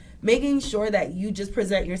making sure that you just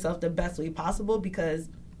present yourself the best way possible, because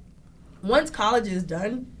once college is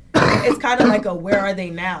done, it's kind of like a where are they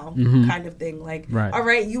now kind of thing. Like, all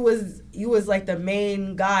right, you was like the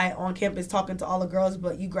main guy on campus talking to all the girls,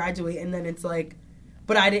 but you graduate and then it's like,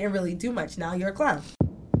 but I didn't really do much. Now you're a clown.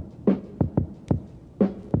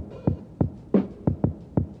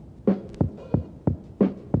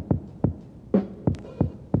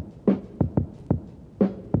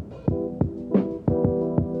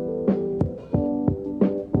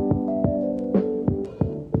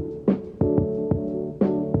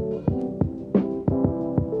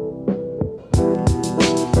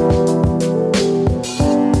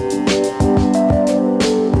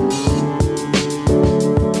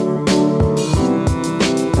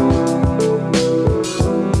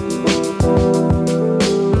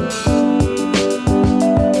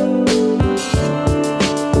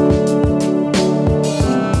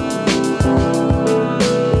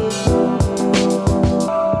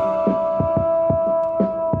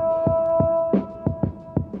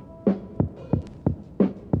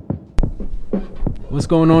 What's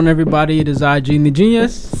going on, everybody? It is I, Gene the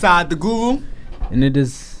Genius. Side the Guru. And it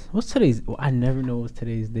is, what's today's, I never know what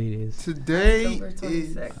today's date is. Today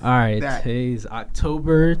is... Alright, today's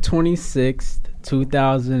October 26th,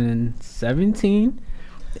 2017.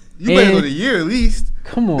 You better know the year at least.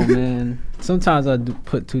 Come on, man. Sometimes I do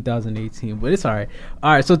put 2018, but it's alright.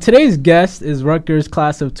 Alright, so today's guest is Rutgers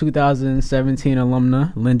class of 2017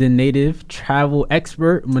 alumna, Linden native, travel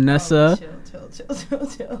expert, Manessa. Chill.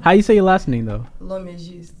 How you say your last name, though?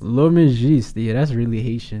 Lomegiste. Lomegiste. Yeah, that's really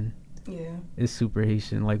Haitian. Yeah. It's super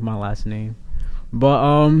Haitian, like my last name. But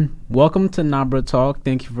welcome to Nabra Talk.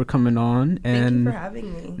 Thank you for coming on. Thank you for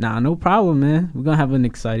having me. Nah, no problem, man. We're going to have an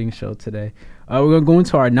exciting show today. We're going to go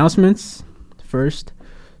into our announcements first.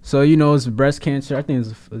 So, you know, it's breast cancer. I think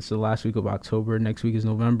it's the last week of October. Next week is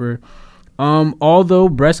November. Although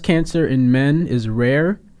breast cancer in men is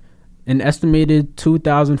rare, an estimated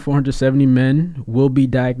 2,470 men will be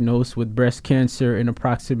diagnosed with breast cancer, and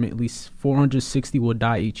approximately 460 will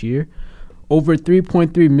die each year. Over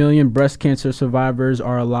 3.3 million breast cancer survivors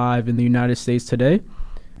are alive in the United States today.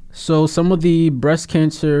 So some of the breast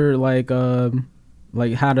cancer, like how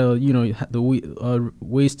to, you know, the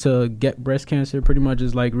ways to get breast cancer pretty much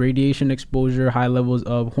is like radiation exposure, high levels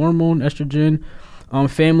of hormone estrogen,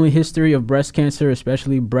 family history of breast cancer,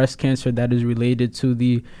 especially breast cancer that is related to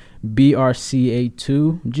the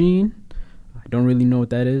BRCA2 gene. I don't really know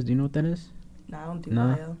what that is. Do you know what that is? No, I don't do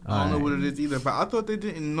I don't know what it is either, but I thought they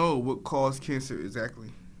didn't know what caused cancer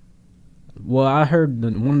exactly. Well, I heard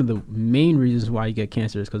one of the main reasons why you get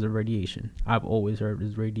cancer is because of radiation. I've always heard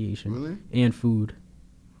is radiation. Really? And food.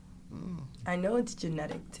 I know it's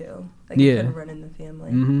genetic too. Like, yeah. It can run in the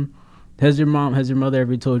family. Mm-hmm. Has your mother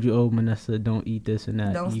ever told you, oh, Manessa, don't eat this and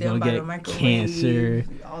that? Don't You're stand by gonna the get microwave, cancer.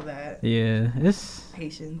 All that. Yeah, it's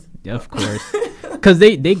Haitians. Of course. Because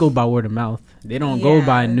they go by word of mouth. They don't go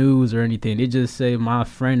by news or anything. They just say, my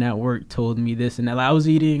friend at work told me this and that. Like, I was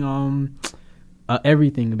eating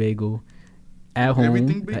everything bagel at home.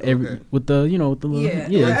 Everything bagel? Okay. With the, you know, with the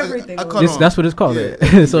little... Yeah. Everything. That's what it's called.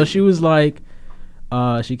 Yeah. So she was like,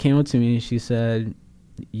 she came up to me and she said,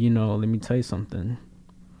 you know, let me tell you something.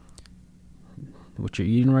 What you're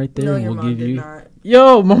eating right there, no, we'll give you. Not.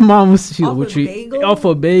 Yo, my mom was Off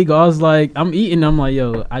a bagel. I was like, I'm eating. I'm like,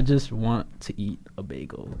 yo, I just want to eat a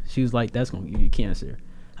bagel. She was like, that's gonna give you cancer.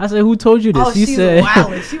 I said, who told you this? Oh, she said,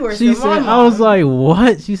 she said, I was like,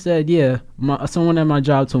 what? She said, yeah, someone at my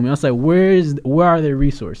job told me. I was like, where are their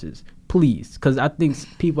resources? Please, because I think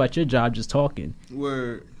people at your job just talking.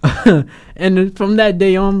 Word. And from that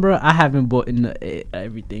day on, bro, I haven't bought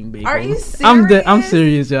everything bagel. Are you serious? I'm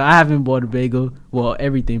serious, yo. I haven't bought a bagel. Well,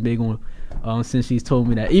 everything bagel since she's told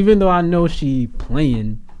me that. Even though I know she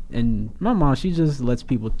playing, and my mom, she just lets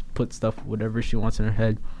people put stuff, whatever she wants in her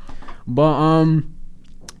head. But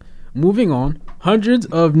moving on, hundreds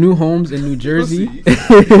of new homes in New Jersey.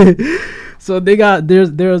 So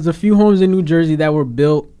there's a few homes in New Jersey that were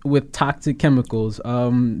built with toxic chemicals.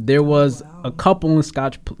 There was a couple in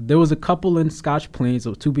Scotch Plains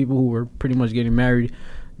of two people who were pretty much getting married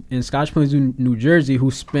in Scotch Plains, New Jersey, who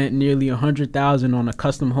spent nearly $100,000 on a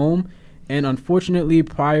custom home. And unfortunately,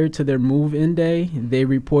 prior to their move-in day, they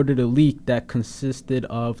reported a leak that consisted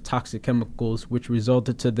of toxic chemicals, which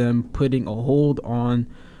resulted to them putting a hold on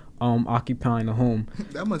occupying the home.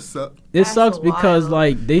 That must suck. It sucks because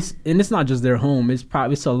like and it's not just their home.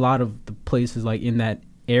 It's a lot of the places like in that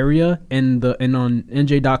area. And on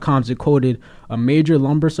NJ.com, it quoted a major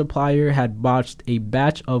lumber supplier had botched a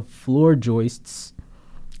batch of floor joists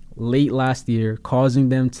late last year, causing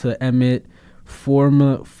them to emit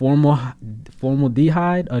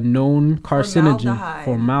formaldehyde, a known carcinogen.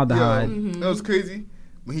 Formaldehyde. That was crazy.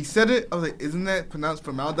 When he said it, I was like, isn't that pronounced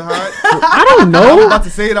formaldehyde? I don't know. I'm about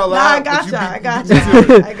to say it out loud. Nah, I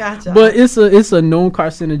gotcha. But it's a known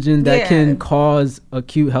carcinogen that can cause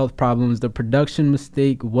acute health problems. The production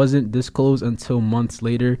mistake wasn't disclosed until months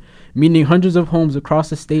later, meaning hundreds of homes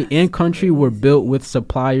across the state and country were built with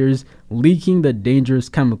suppliers leaking the dangerous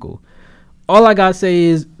chemical. All I gotta say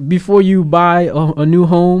is, before you buy a new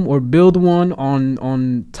home or build one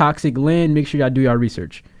on toxic land, make sure y'all do your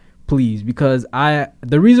research. Please, because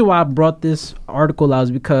the reason why I brought this article out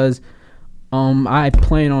is because I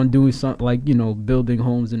plan on doing something like, building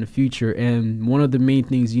homes in the future, and one of the main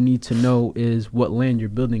things you need to know is what land you're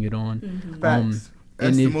building it on. Facts.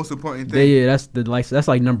 That's the most important thing. Yeah, that's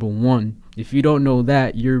like number one. If you don't know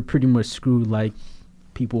that, you're pretty much screwed, like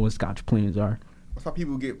people in Scotch Plains are. That's how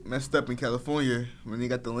people get messed up in California when they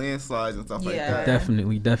got the landslides and stuff like that.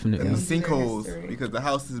 Definitely. And the sinkholes, because the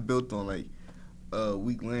house is built on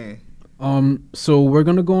weak land. So we're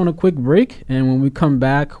gonna go on a quick break, and when we come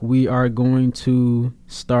back, we are going to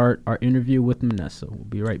start our interview with Manessa. We'll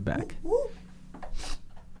be right back.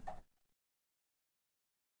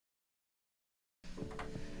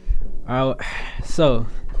 So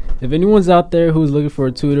if anyone's out there who's looking for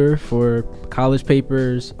a tutor for college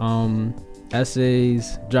papers,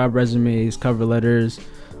 essays, job resumes, cover letters,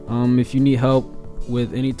 if you need help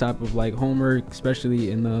with any type of homework,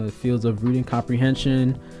 especially in the fields of reading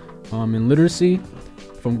comprehension and literacy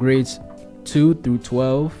from grades 2 through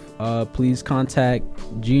 12, please contact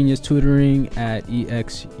Genius Tutoring at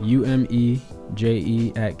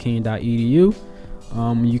exumeje@kane.edu.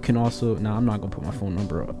 You can also, I'm not gonna put my phone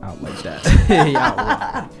number out like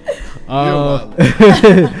that.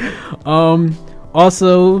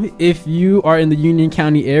 Also, if you are in the Union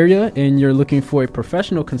County area and you're looking for a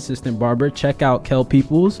professional, consistent barber, check out Kel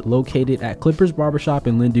Peoples, located at Clippers Barbershop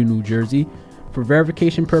in Linden, New Jersey. For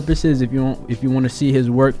verification purposes, if you want to see his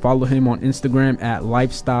work, follow him on Instagram at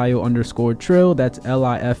lifestyle_trill. That's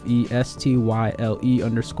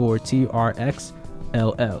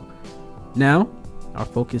LIFESTYLE_TRXLL. Now, our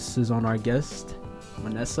focus is on our guest,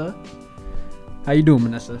 Manessa. How you doing,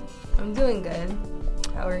 Manessa? I'm doing good.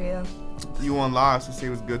 How are you? You on live, so say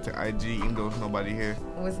what's good to IG, even though there's nobody here.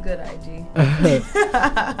 What's good, IG?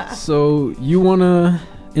 So you want to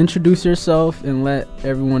introduce yourself and let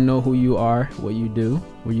everyone know who you are, what you do,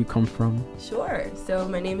 where you come from? Sure. So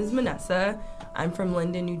my name is Manessa. I'm from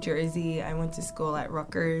Linden, New Jersey. I went to school at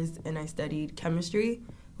Rutgers, and I studied chemistry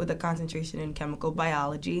with a concentration in chemical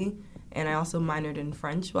biology. And I also minored in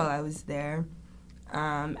French while I was there.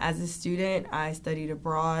 As a student, I studied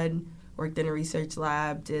abroad, worked in a research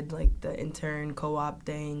lab, did the intern co-op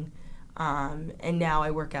thing, and now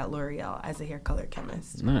I work at L'Oreal as a hair color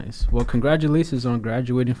chemist. Nice. Well, congratulations on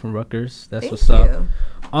graduating from Rutgers. That's Thank what's you. Up.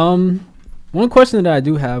 One question that I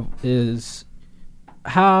do have is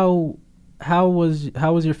how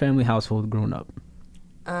was your family household growing up?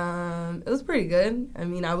 It was pretty good. I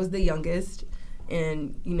mean, I was the youngest,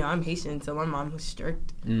 and I'm Haitian, so my mom was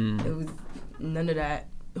strict. It was none of that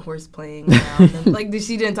horse playing around.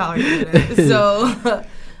 She didn't tolerate it. So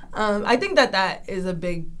I think that is a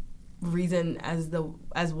big reason as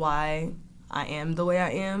why I am the way I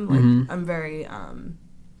am. I'm very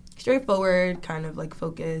straightforward, kind of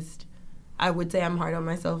focused. I would say I'm hard on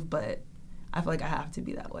myself, but I feel like I have to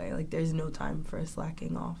be that way. There's no time for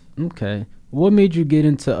slacking off. Okay. What made you get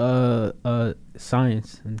into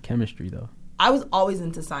science and chemistry though? I was always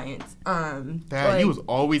into science. Dad, you was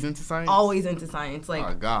always into science? Always into science.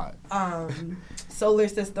 Oh, God. Solar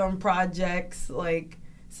system projects,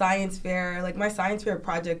 science fair. My science fair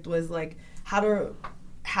project was,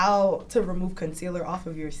 how to remove concealer off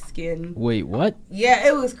of your skin. Wait, what? Yeah,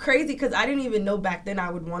 it was crazy because I didn't even know back then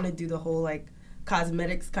I would want to do the whole,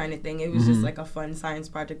 cosmetics kind of thing. It was just, a fun science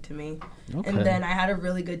project to me. Okay. And then I had a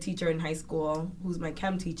really good teacher in high school who's my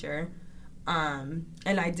chem teacher. And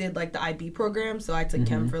I did the IB program, so I took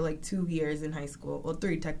chem for 2 years in high school, well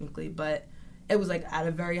 3 technically, but it was at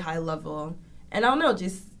a very high level. And I don't know,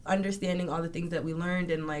 just understanding all the things that we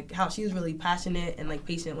learned and how she was really passionate and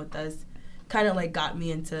patient with us, kind of got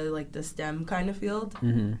me into the STEM kind of field.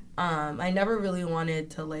 I never really wanted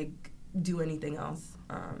to do anything else,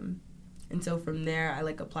 and so from there I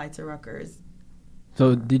applied to Rutgers.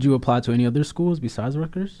 So did you apply to any other schools besides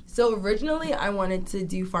Rutgers? So originally I wanted to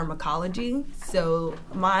do pharmacology. So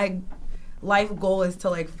my life goal is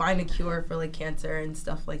to find a cure for cancer and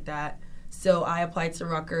stuff like that. So I applied to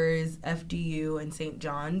Rutgers, FDU, and St.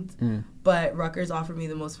 John's. But Rutgers offered me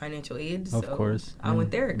the most financial aid. So of course. I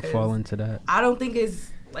went there. Fall into that. I don't think it's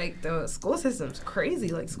Like, the school system's crazy.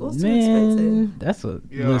 Like, school's too expensive. That's a...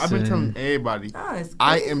 Yo, I've been telling everybody, it's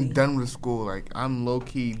I am done with school. Like, I'm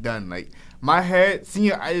low-key done. Like, my head,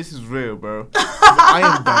 senioritis is real, bro. I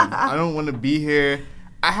am done. I don't want to be here.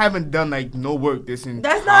 I haven't done, like, no work this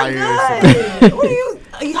entire... That's not good. What are you...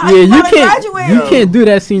 you can't do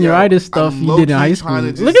that senioritis stuff you did in high school.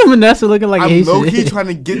 Look at Vanessa looking like Asian. I'm low-key trying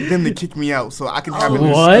to get them to kick me out so I can have an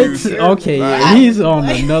excuse. Okay, he's on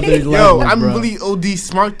another level, Yo, I'm really OD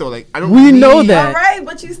smart, though. Like, I don't know that. All right,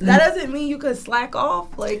 but that doesn't mean you could slack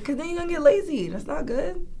off. Like, because then you're going to get lazy. That's not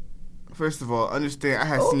good. First of all, understand, I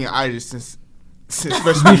had senioritis since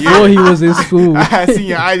freshman year. Before he was in school. I had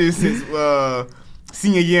senioritis since...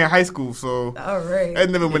 senior year in high school, so it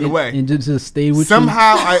never went away. And just stay with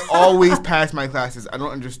Somehow I always pass my classes. I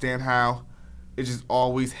don't understand how. It just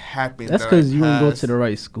always happens. That's because you don't go to the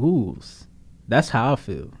right schools. That's how I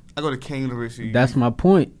feel. I go to Kane University. That's my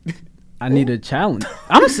point. I need a challenge.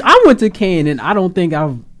 I went to Kane, and I don't think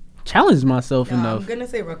I've challenged myself enough. I'm gonna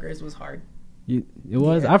say Rutgers was hard. It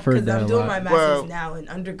was? Yeah, I've heard that a lot. Because I'm doing my master's now, and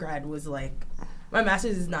undergrad was like... My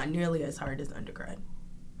master's is not nearly as hard as undergrad.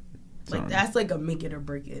 Like, that's like a make it or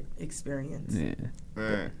break it experience.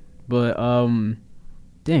 Yeah. But,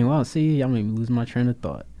 dang, wow, see, y'all made me lose my train of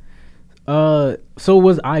thought. So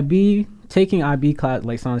was taking IB class,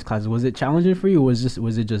 like science classes, was it challenging for you, or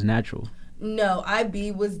was it just natural? No,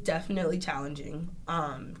 IB was definitely challenging.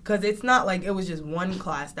 Because it's not like it was just one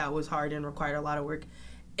class that was hard and required a lot of work.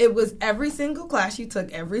 It was every single class you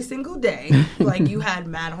took every single day. Like, you had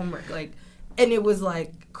mad homework. Like, and it was,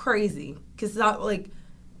 like, crazy. Because, like...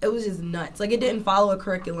 It was just nuts. Like, it didn't follow a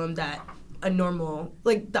curriculum that a normal...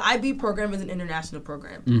 Like, the IB program is an international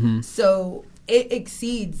program. Mm-hmm. So, it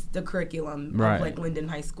exceeds the curriculum of, like, Linden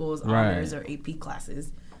High School's honors or AP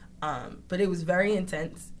classes. But it was very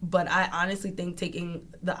intense. But I honestly think taking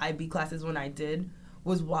the IB classes when I did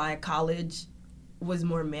was why college was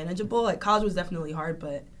more manageable. Like, college was definitely hard,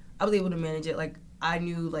 but I was able to manage it. Like, I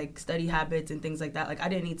knew, like, study habits and things like that. Like, I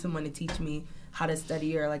didn't need someone to teach me how to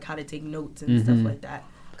study or, like, how to take notes and stuff like that.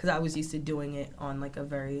 Because I was used to doing it on, like, a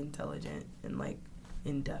very intelligent and, like,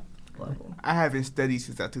 in-depth level. I haven't studied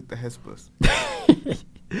since I took the HESPAs.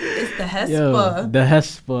 It's the HESPA. Yo, the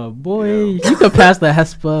HESPA. Boy, you could pass the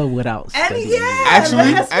HESPA without studying.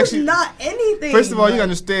 Actually, not anything. First of all, you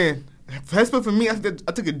understand. HESPA for me, I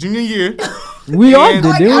took a junior year. We all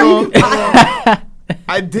did, didn't we?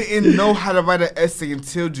 I didn't know how to write an essay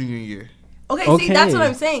until junior year. Okay, see, that's what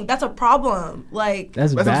I'm saying. That's a problem. Like,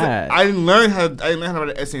 that's bad. I didn't learn how to write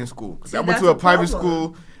an essay in school. I went to a private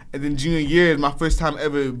school, and then junior year is my first time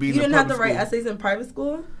ever being. You didn't have to write essays in private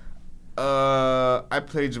school. I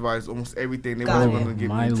plagiarized almost everything. They wasn't going to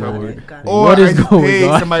give me trouble. Or I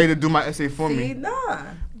paid somebody to do my essay for me. Nah.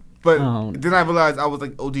 But then I realized I was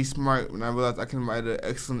like OD smart when I realized I can write an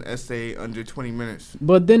excellent essay under 20 minutes.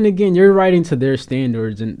 But then again, you're writing to their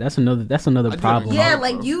standards, and that's another problem. Yeah,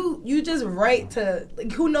 like you just write to,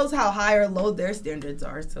 like, who knows how high or low their standards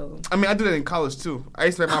are. So I mean, I did that in college too. I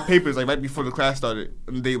used to write my papers like right before the class started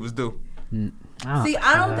and the day it was due. See,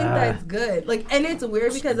 I don't think that's good. Like, and it's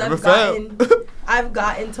weird because I've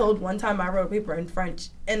gotten told one time I wrote a paper in French,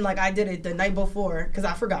 and like I did it the night before because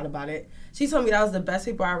I forgot about it. She told me that was the best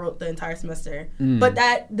paper I wrote the entire semester. But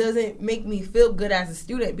that doesn't make me feel good as a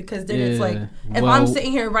student because then it's like, if I'm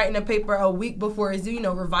sitting here writing a paper a week before it's due,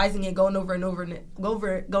 revising it, going over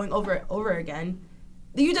it over again,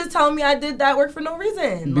 you just telling me I did that work for no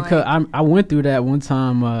reason. Because I went through that one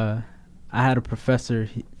time. I had a professor,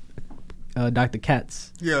 Dr.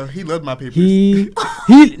 Katz. Yeah, he loved my papers.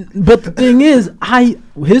 But the thing is,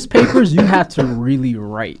 his papers you have to really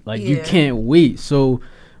write. Like, you can't wait. So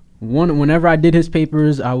whenever I did his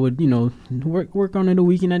papers, I would, work on it a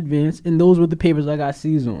week in advance, and those were the papers I got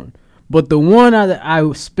C's on. But the one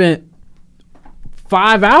I spent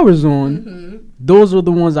 5 hours on, those were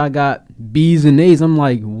the ones I got B's and A's. I'm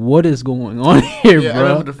like, what is going on here, bro? I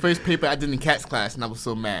remember the first paper I did in Cat's class, and I was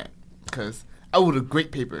so mad because I wrote a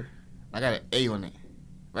great paper. I got an A on it,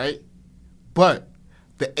 right? But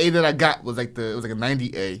the A that I got was like a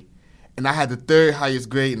 90A, and I had the third highest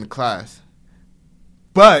grade in the class.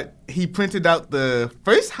 But he printed out the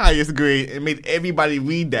first highest grade and made everybody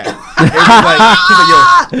read that.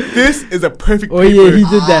 He's like, yo, this is a perfect paper. Oh yeah, he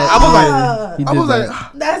did that. I was like,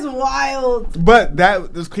 that's wild. But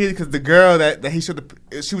that was crazy because the girl that he showed,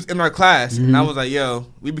 she was in our class, and I was like, yo,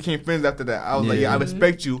 we became friends after that. I was like, yeah, I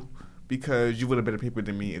respect you. Because you would have better paper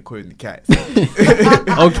than me, according to Katz.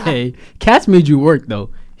 Okay, Katz made you work though.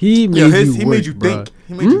 He made you think.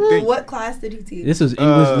 He made you think. What class did he teach? This was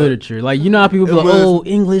English literature. Like, you know how people be like, "Oh,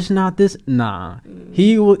 English, not this." Nah,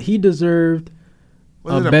 he deserved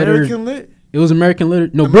was it better. American Lit? It was American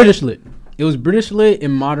lit. No, British lit. It was British lit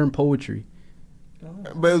and modern poetry.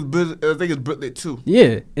 But I think it's Brit lit too.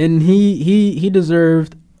 Yeah, and he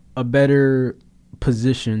deserved a better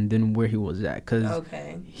position than where he was at, because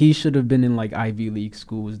he should have been in like Ivy League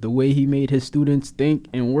schools. The way he made his students think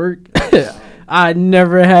and work, I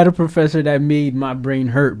never had a professor that made my brain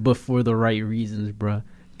hurt, but for the right reasons, bruh.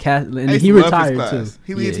 And he retired too.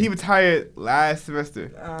 He retired last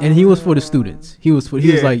semester, and he was for the students. He was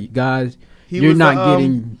like, guys, you're not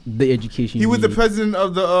getting the education. He was need. The president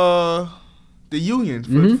of the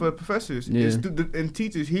union for professors and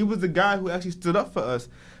teachers. He was the guy who actually stood up for us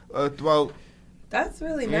throughout. That's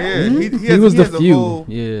really nice. Yeah, he was the few.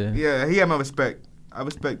 Yeah, he had my respect. I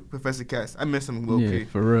respect Professor Katz. I miss him, low-key. Yeah,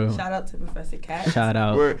 for real. Shout out to Professor Katz. Shout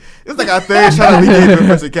out. It's like our third shout out we gave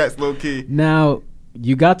Professor Katz, low-key. Now,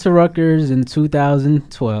 you got to Rutgers in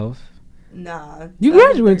 2012. Nah. You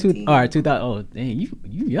graduated in 2000. Oh, dang, you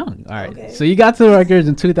young. All right. Okay. So you got to Rutgers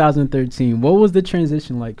in 2013. What was the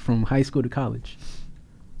transition like from high school to college?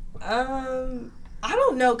 I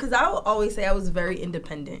don't know, because I would always say I was very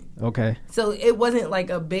independent. Okay. So it wasn't like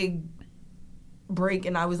a big break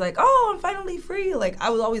and I was like, oh, I'm finally free. Like,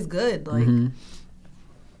 I was always good. Like, you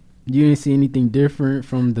didn't see anything different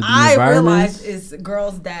from the I environment? realized it's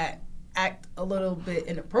girls that act a little bit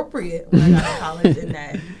inappropriate when I got to college, and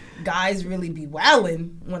that guys really be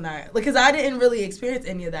wilding when because I didn't really experience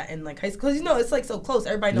any of that in like high school. Because, it's like so close.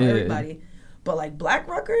 Everybody know everybody. But like Black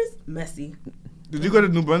Rutgers, messy. Did you go to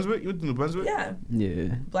New Brunswick? You went to New Brunswick? Yeah.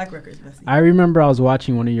 Yeah. Black Rutgers, messy. I remember I was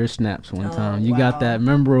watching one of your snaps one time. You got that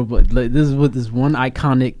memorable, like, this is what this one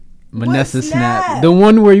iconic Vanessa snap. The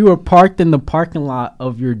one where you were parked in the parking lot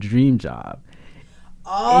of your dream job.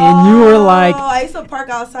 Oh, and you were like, I used to park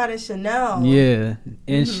outside of Chanel. Yeah.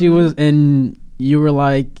 And she was, and you were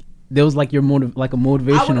like, there was like your like a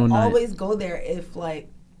motivational night. I would always go there if like,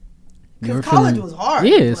 because college was hard.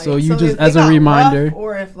 Yeah, like, so you just, as a reminder. Rough,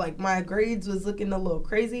 or if like my grades was looking a little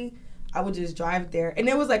crazy, I would just drive there. And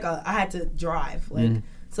it was like I had to drive. Like,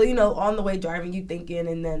 so, on the way driving, you thinking.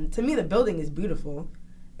 And then to me, the building is beautiful.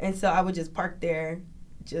 And so I would just park there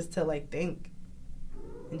just to like think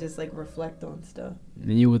and just like reflect on stuff.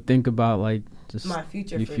 And you would think about like just my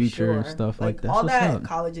future, your future and stuff like that. All that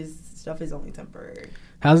college's stuff is only temporary.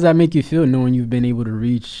 How does that make you feel knowing you've been able to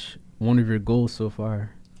reach one of your goals so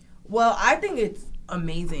far? Well, I think it's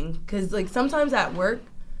amazing because, like, sometimes at work,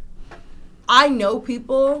 I know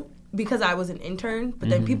people because I was an intern, but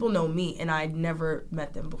then people know me, and I'd never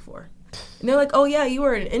met them before. And they're like, oh, yeah, you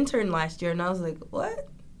were an intern last year. And I was like, what?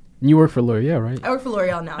 You work for L'Oreal, right? I work for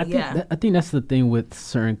L'Oreal now, I think that's the thing with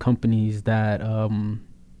certain companies that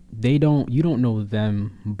you don't know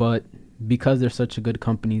them, but because they're such a good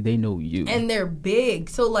company, they know you. And they're big.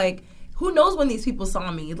 So, like, who knows when these people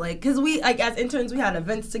saw me? Like, because we, like, as interns, we had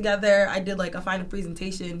events together. I did, like, a final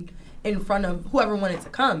presentation in front of whoever wanted to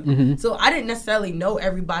come. So I didn't necessarily know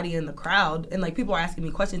everybody in the crowd. And, like, people are asking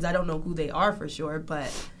me questions. I don't know who they are for sure.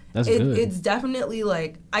 But it's definitely,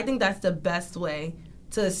 like, I think that's the best way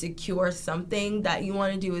to secure something that you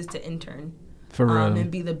want to do is to intern. For real.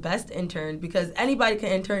 And be the best intern. Because anybody can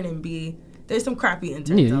intern and there's some crappy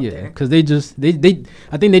interns out there. Because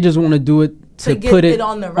I think they just want to do it to put it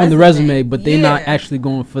on the resume, but they're not actually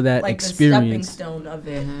going for that like experience. The stepping stone of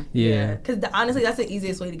it. Yeah. Because honestly, that's the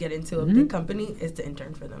easiest way to get into a big company is to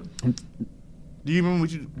intern for them. Do you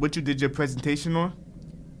remember what you did your presentation on?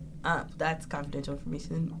 That's confidential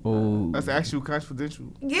information. Oh. That's actual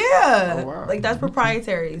confidential? Yeah. Oh, wow. Like, that's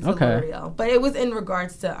proprietary to L'Oreal. But it was in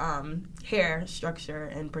regards to hair structure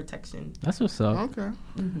and protection. That's what's up. Okay.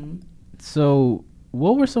 So,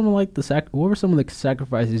 what were some of the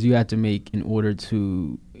sacrifices you had to make in order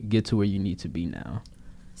to get to where you need to be now?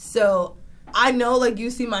 So, I know, like,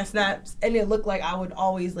 you see my snaps, and it looked like I would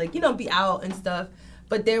always, like, be out and stuff.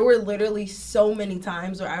 But there were literally so many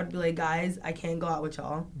times where I would be like, guys, I can't go out with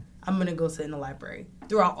y'all. I'm going to go sit in the library.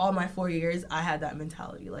 Throughout all my 4 years, I had that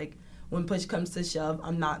mentality. Like, when push comes to shove,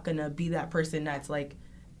 I'm not going to be that person that's like,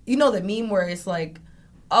 the meme where it's like,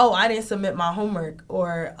 oh, I didn't submit my homework,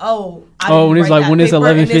 or when it's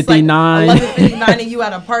 11:59, 11:59, and you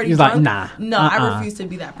at a party. He's drunk. Like, nah, no, I refuse to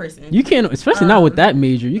be that person. You can't, especially not with that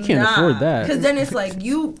major. You can't afford that. Because then it's like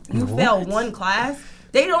you fail one class,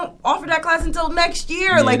 they don't offer that class until next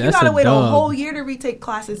year. Yeah, like, you gotta wait a whole year to retake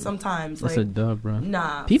classes sometimes. That's a dub, bro.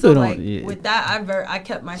 Nah, people don't. Like, with that, I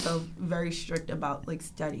kept myself very strict about like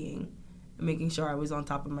studying and making sure I was on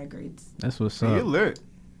top of my grades. That's what's up. You're lit.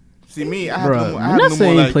 See me, I have no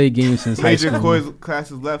more like play games since high school. Major core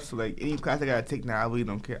classes left, so like any class I gotta take now, I really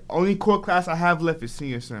don't care. Only core class I have left is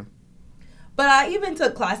senior sim. But I even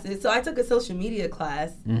took classes. So I took a social media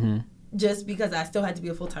class, just because I still had to be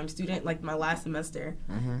a full-time student, like my last semester.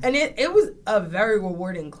 Mm-hmm. And it was a very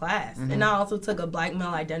rewarding class. Mm-hmm. And I also took a black male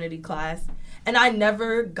identity class. And I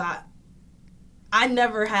never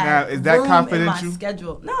had now, is that room confidential? in my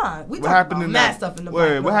schedule. Nah, we talked about mad stuff in the black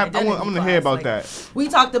male what happened? identity I'm going to class. hear about like, that. We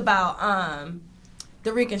talked about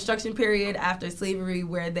the Reconstruction period after slavery,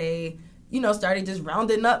 where they, started just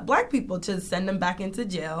rounding up black people to send them back into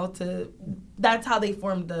jail. That's how they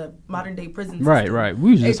formed the modern day prison system. Right.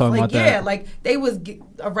 We was just talking about that. Yeah, like they was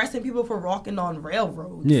arresting people for walking on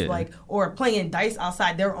railroads, or playing dice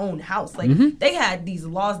outside their own house. Like they had these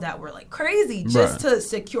laws that were like crazy just to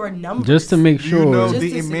secure numbers, just to make sure.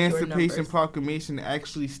 The Emancipation Proclamation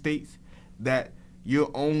actually states that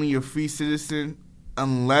you're only a free citizen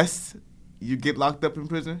unless you get locked up in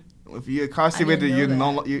prison. If you're incarcerated,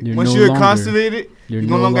 once you're incarcerated, you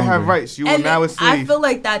no longer have rights. You are now a slave. I feel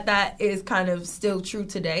like that is kind of still true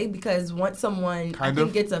today, because once someone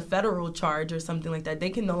gets a federal charge or something like that, they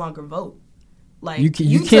can no longer vote. Like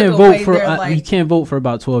you can't vote for you can't vote for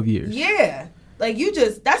about 12 years. Yeah, like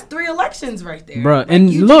that's 3 elections right there, bro. Like and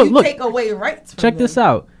you take away rights. Check this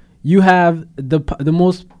out. You have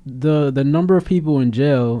the number of people in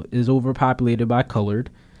jail is overpopulated by colored.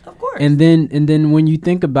 Of course. And then when you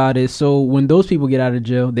think about it, so when those people get out of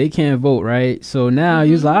jail, they can't vote, right? So now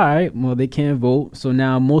you're like, all right, well, they can't vote. So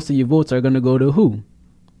now most of your votes are going to go to who?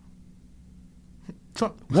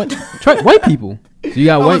 Trump. What? White people. So you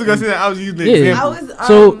got white. I was going to say that. I was using the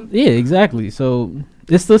example. Exactly. So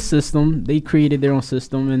it's the system. They created their own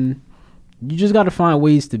system, and you just got to find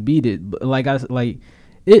ways to beat it. But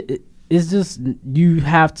it's just, you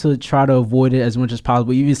have to try to avoid it as much as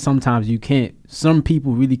possible. Even sometimes you can't. Some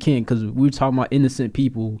people really can't, because we were talking about innocent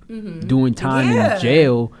people doing time in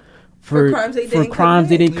jail for crimes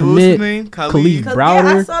they didn't commit. Khalid Browder.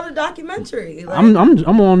 Yeah, I saw the documentary. Like, I'm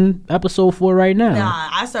on episode 4 right now. Nah,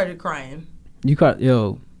 I started crying.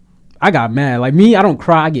 I got mad. Like me, I don't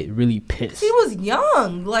cry. I get really pissed. He was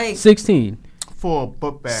young, like 16. For a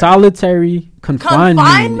book bag. Solitary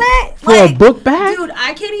confinement? For a book bag? Dude,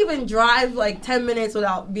 I can't even drive like 10 minutes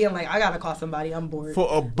without being like, I gotta call somebody, I'm bored. For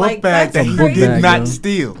a book bag that he did not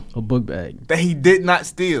steal. A book bag. That he did not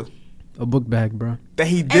steal. A book bag, bro. That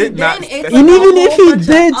he did not. And even if he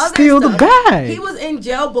did steal the bag, he was in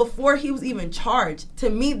jail before he was even charged. To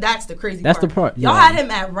me, that's the crazy part. That's the part. Y'all had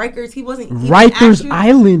him at Rikers. He wasn't even Rikers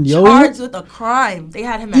Island, yo. Charged with a crime. They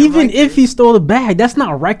had him at even Rikers. if he stole the bag, that's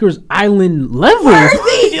not Rikers Island level.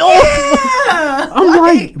 Yeah. I'm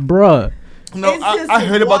like, bruh. No, I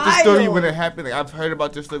heard about this story when it happened. Like, I've heard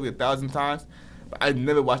about this story 1,000 times. I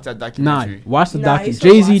never watched that documentary. Watch the documentary.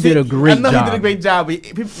 Jay-Z did a great job. I know he did a great job,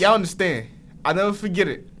 but y'all understand. I'll never forget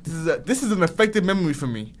it. This is an effective memory for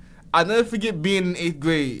me. I'll never forget being in 8th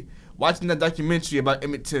grade, watching that documentary about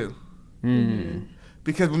Emmett Till. Mm-hmm.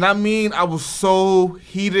 Because when I was so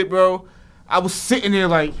heated, bro. I was sitting there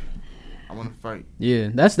like, I want to fight. Yeah,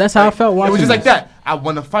 that's how I felt watching. It was just like that. I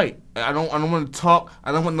want to fight. I don't want to talk.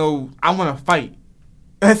 I want to fight.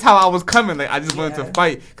 That's how I was coming. Like, I just wanted to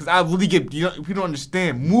fight, because I really get. If you don't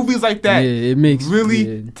understand, movies like that, it makes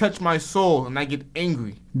really touch my soul, and I get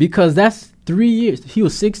angry. Because that's 3 years. He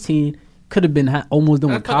was 16. Could have been almost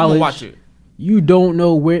done with college. Watch it. You don't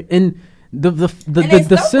know where, and the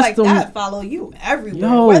system like that follow you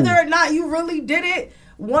everywhere, whether or not you really did it.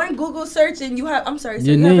 One Google search and you have. I'm sorry, so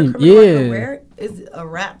your you name, have a criminal record where is a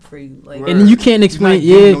rap for you, like, and you can't explain.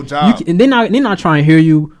 And they're not trying to hear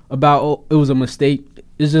you about it was a mistake.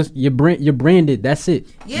 It's just you're branded. That's it.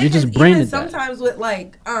 Yeah, you're just branded. Sometimes with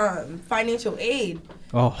like financial aid.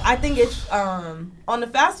 Oh. I think it's on the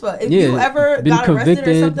FAFSA. If you ever got arrested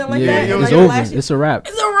or something like that, it's over. It's a wrap.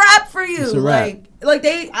 It's a wrap for you. It's a wrap.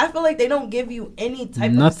 I feel like they don't give you any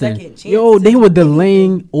type of second chance. Yo, they were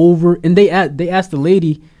delaying over, and they asked the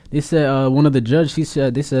lady. They said one of the judges.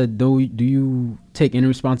 They said, do you take any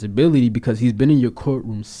responsibility because he's been in your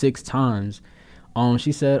courtroom 6 times?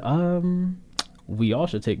 She said, we all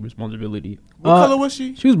should take responsibility. What color was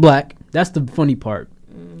she? She was black. That's the funny part.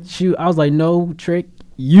 I was like, no, Trick,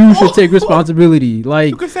 you should take responsibility.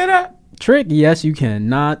 Like, you can say that? Trick, yes, you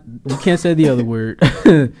can. You can't say the other word.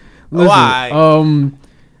 Listen, why?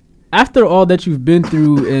 After all that you've been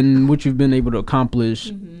through and what you've been able to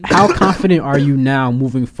accomplish, how confident are you now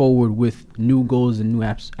moving forward with new goals and new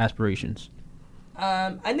aspirations?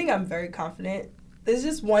 I think I'm very confident. There's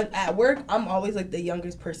just one at work. I'm always like the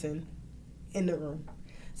youngest person in the room,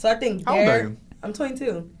 so I think how old are you? I'm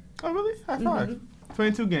 22. Oh really? High five.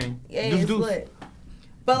 22 gang. Yeah, it's lit.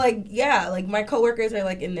 But like my coworkers are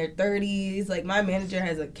like in their 30s. Like my manager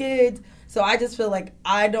has a kid, so I just feel like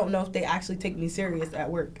I don't know if they actually take me serious at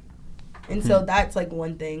work. And so that's like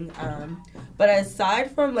one thing. But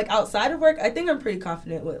aside from like outside of work, I think I'm pretty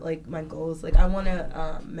confident with like my goals. Like I want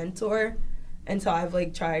to mentor, and so I've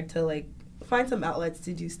like tried to like find some outlets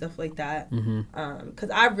to do stuff like that. Because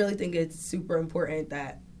I really think it's super important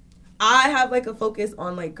that I have like a focus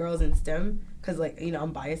on like girls in STEM. Because like, you know,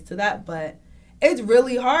 I'm biased to that, but it's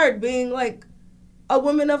really hard being like a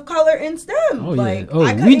woman of color in STEM. Oh, like,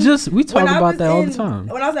 yeah. We talk about that all the time.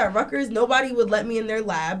 When I was at Rutgers, nobody would let me in their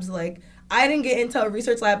labs. Like, I didn't get into a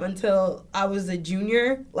research lab until I was a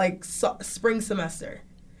junior, like spring semester.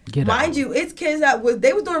 Mind you, it's kids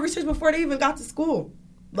they was doing research before they even got to school.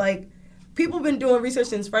 Like, people been doing research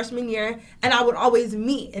since freshman year, and I would always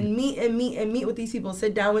meet with these people,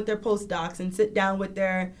 sit down with their postdocs and sit down with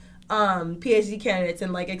their PhD candidates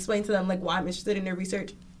and like explain to them like why I'm interested in their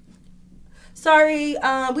research. Sorry,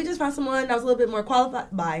 we just found someone that was a little bit more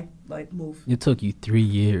qualified. Bye. Like, move. It took you 3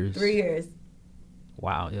 years. 3 years.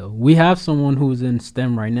 Wow, yo. We have someone who's in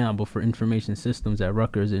STEM right now, but for information systems at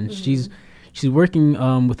Rutgers, and she's working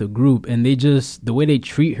with a group, and the way they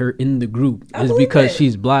treat her in the group is because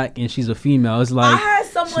she's black and she's a female. It's like, I had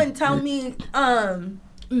someone tell me,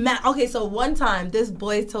 okay, so one time this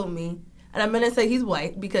boy told me, and I'm gonna say he's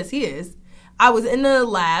white because he is. I was in the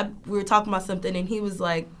lab, we were talking about something, and he was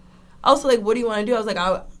like, "Oh, so like, what do you want to do?" I was like,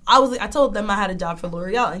 I told them I had a job for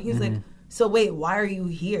L'Oreal, and he was like, "So wait, why are you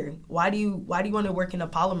here? Why do you want to work in a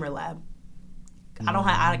polymer lab?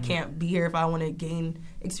 I can't be here if I want to gain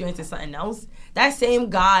experience in something else." That same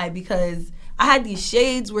guy, because I had these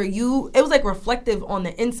shades where it was like reflective on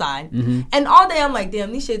the inside, and all day I'm like,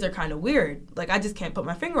 damn, these shades are kind of weird. Like, I just can't put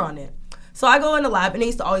my finger on it. So I go in the lab, and I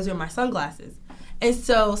used to always wear my sunglasses. And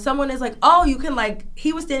so someone is like, "Oh, you can like,"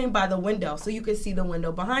 he was standing by the window, so you could see the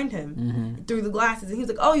window behind him through the glasses. And he was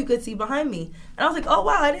like, "Oh, you could see behind me." And I was like, "Oh,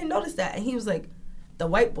 wow, I didn't notice that." And he was like, the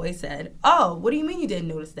white boy said, "Oh, what do you mean you didn't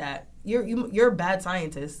notice that? You're a bad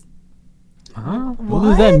scientist." Huh? What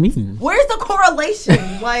does that mean? Where's the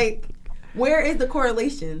correlation? Like, where is the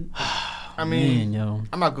correlation? I mean,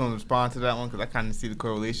 I'm not going to respond to that one because I kind of see the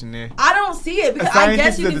correlation there. I don't see it because I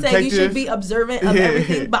guess you can say you should be observant of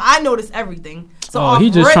everything, but I notice everything. So he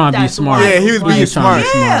just trying to be smart. Yeah, he was being smart.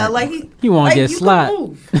 Yeah, like he won't get slapped.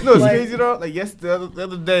 No, it's crazy though. Like the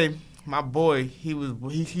other day, my boy,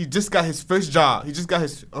 he just got his first job. He just got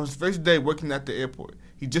on his first day working at the airport.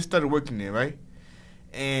 He just started working there, right?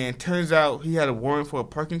 And turns out he had a warrant for a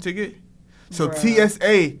parking ticket. So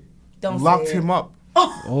TSA locked him up.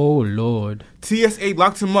 Oh Lord! TSA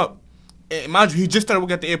locked him up. And mind you, he just started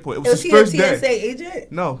working at the airport. It was his first day. Was he a TSA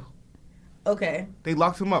agent? No. Okay. They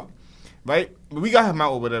locked him up, right? But we got him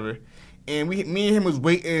out or whatever. And me and him was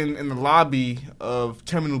waiting in the lobby of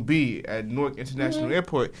Terminal B at Newark International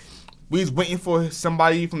Airport. We was waiting for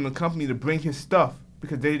somebody from the company to bring his stuff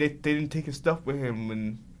because they didn't take his stuff with him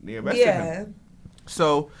when they arrested him.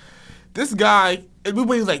 So this guy, we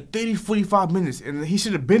waited like 30, 45 minutes, and he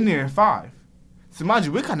should have been there in 5. So mind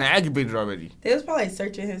you, we're kind of aggravated already. They was probably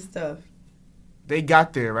searching his stuff. They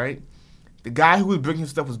got there, right? The guy who was bringing his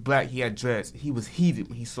stuff was black. He had dreads. He was heated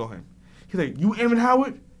when he saw him. He's like, "You Aaron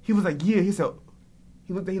Howard?" He was like, "Yeah." He said,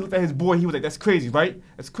 he looked at his boy. He was like, "That's crazy, right?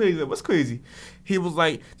 That's crazy." Like, "What's crazy?" He was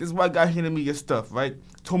like, "This white guy handed me your stuff, right?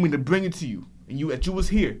 Told me to bring it to you, and you was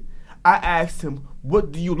here." I asked him,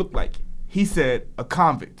 "What do you look like?" He said, "A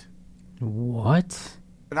convict." What?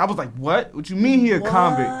 And I was like, "What? What you mean he a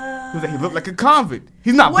convict?" He was like, "He looked like a convict.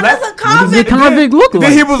 He's not black." What does a convict? What does a convict look like?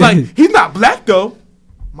 Then he was like, "He's not black though."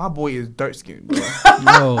 My boy is dark skinned, bro.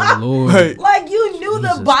 Oh Lord! Like, you knew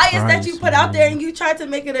Jesus the bias Christ, that you put out there, and you tried to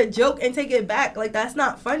make it a joke and take it back. Like, that's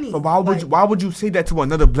not funny. But why would you say that to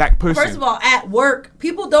another black person? First of all, at work,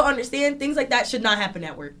 people don't understand things like that should not happen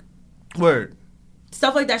at work. Word.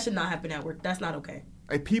 Stuff like that should not happen at work. That's not okay.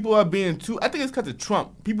 Like, people are being too. I think it's because of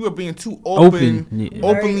Trump. People are being too openly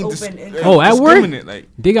at work. Like,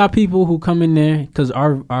 they got people who come in there because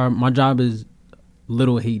my job is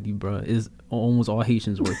Little Haiti, bro. Is almost all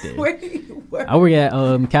Haitians work there. Where do you work? I work at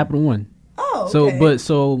Capital One. Oh, okay.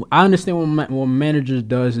 So I understand what managers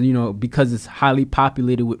does, because it's highly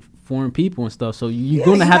populated with foreign people and stuff. So you're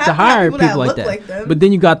gonna have to hire people like that. But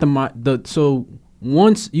then you got so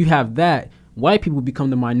once you have that, white people become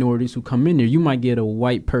the minorities who come in there. You might get a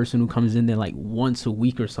white person who comes in there like once a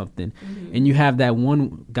week or something, and you have that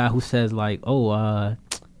one guy who says like, he'll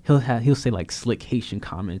say like slick Haitian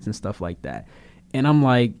comments and stuff like that. And I'm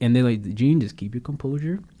like, and they're like, "Gene, just keep your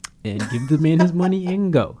composure and give the man his money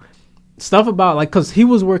and go." Stuff about like, cause he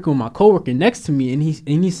was working with my coworker next to me, and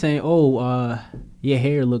he's saying, "Your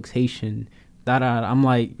hair looks Haitian." I'm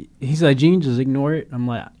like, he's like, "Gene, just ignore it." I'm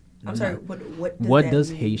like, I'm sorry. What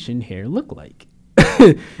does Haitian hair look like?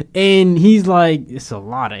 And he's like, it's a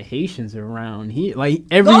lot of Haitians around. He like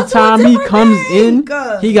every Go to a time he different comes in,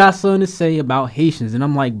 bank. he got something to say about Haitians, and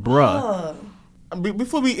I'm like, bruh.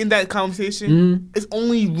 Before we end that conversation, it's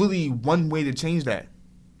only really one way to change that: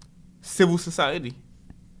 civil society.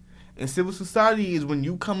 And civil society is when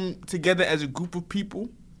you come together as a group of people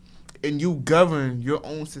and you govern your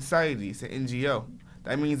own society. It's an NGO.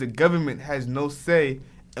 That means the government has no say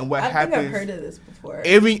in what happens. I think I've heard of this before.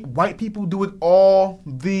 White people do it all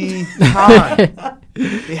the time.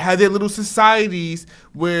 They have their little societies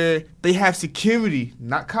where they have security,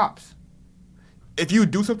 not cops. If you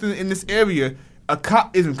do something in this area, a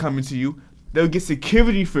cop isn't coming to you. They'll get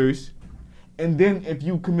security first. And then if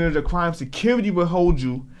you committed a crime, security will hold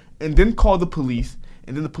you and then call the police.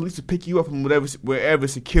 And then the police will pick you up from wherever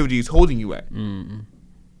security is holding you at.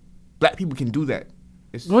 Black people can do that.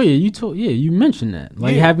 You mentioned that.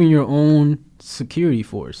 Like having your own security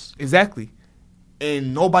force. Exactly.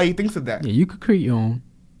 And nobody thinks of that. Yeah, you could create your own.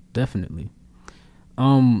 Definitely.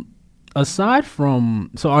 Aside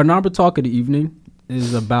from... So our number talk of the evening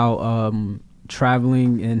is about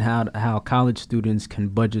traveling and how college students can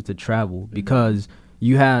budget to travel. Because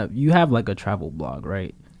you have like a travel blog,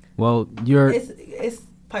 right? Well, It's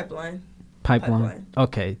Pipeline.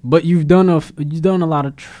 Okay, but you've done a lot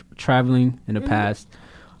of traveling in the past.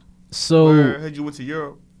 So I heard you went to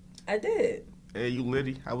Europe. I did. Hey, you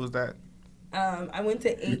litty. How was that? I went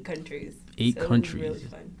to 8 countries. 8 countries. It was really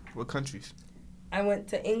fun. What countries? I went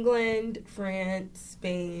to England, France,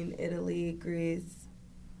 Spain, Italy, Greece,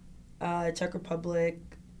 Czech Republic,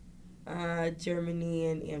 Germany,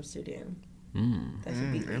 and Amsterdam. That's a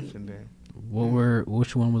big Amsterdam.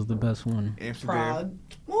 Which one was the best one? Amsterdam. Prague.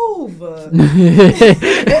 Move.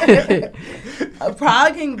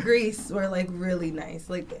 Prague and Greece were like really nice.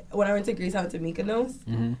 Like when I went to Greece, I went to Mykonos.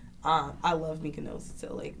 I love Mykonos.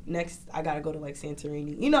 So like next, I gotta go to like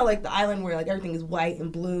Santorini. You know, like the island where like everything is white and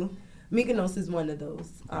blue. Mykonos is one of those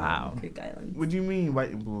Greek islands. What do you mean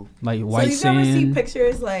white and blue? Like white sand. So you ever see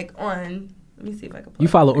pictures like on? Let me see if I can. You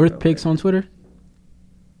follow Earth Pics on Twitter?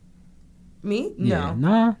 Me? Yeah, no.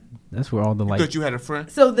 Nah. That's where all the like. Thought you had a friend.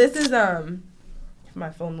 So this is if my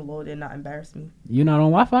phone will load and not embarrass me. You not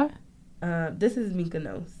on Wi-Fi? This is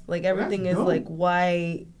Mykonos. Like everything is like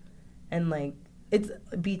white and like it's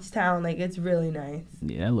a beach town. Like it's really nice.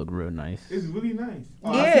 Yeah, that looked real nice. It's really nice.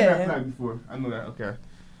 Oh, yeah. I've seen that flag before. I know that. Okay.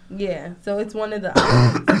 Yeah. So it's one of the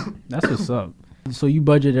islands. That's what's up. So you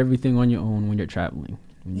budget everything on your own when you're traveling.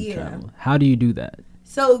 Travel. How do you do that?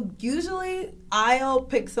 So usually I'll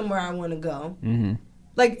pick somewhere I want to go.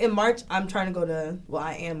 Like in March, I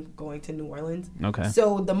am going to New Orleans. Okay.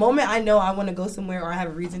 So the moment I know I want to go somewhere or I have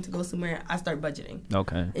a reason to go somewhere, I start budgeting.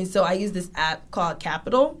 Okay. And so I use this app called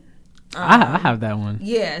Capital. I have that one.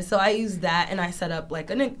 Yeah, so I use that and I set up like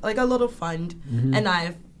a little fund and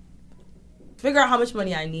I figure out how much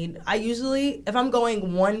money I need. I usually, if I'm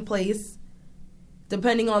going one place,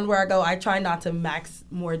 depending on where I go, I try not to max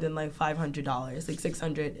more than like $500. Like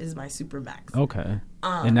 $600 is my super max. Okay.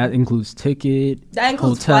 And that includes ticket, that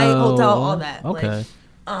includes flight, hotel, all that. Okay.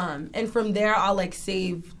 Like, and from there, I'll like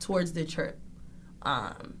save towards the trip.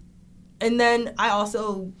 And then I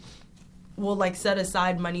also will like set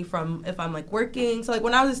aside money from if I'm like working. So like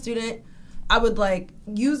when I was a student, I would like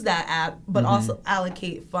use that app, but also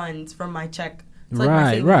allocate funds from my check. To, like,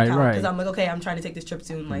 my savings account, because I'm like, okay, I'm trying to take this trip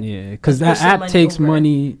soon. Like, yeah, because that app takes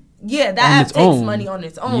money. Yeah, that app takes money on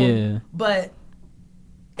its own. Yeah, but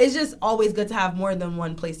it's just always good to have more than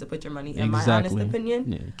one place to put your money. In my honest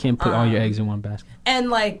opinion, yeah, can't put all your eggs in one basket. And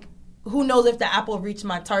like, who knows if the app will reach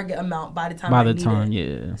my target amount by the time I need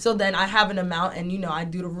it. Yeah. So then I have an amount, and I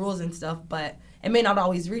do the rules and stuff, but it may not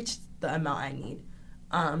always reach the amount I need.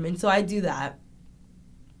 And so I do that,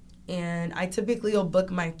 and I typically will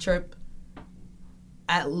book my trip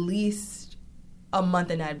at least a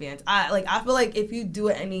month in advance. I feel like if you do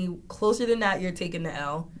it any closer than that, you're taking the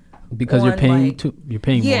L. Because you're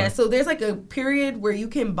paying yeah, more. So there's like a period where you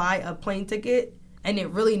can buy a plane ticket and it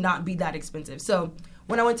really not be that expensive. So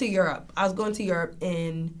when I went to Europe, I was going to Europe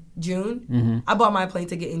in June. I bought my plane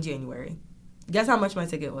ticket in January. Guess how much my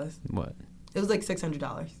ticket was? What? It was like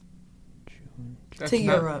 $600 to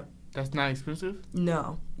Europe. That's not expensive?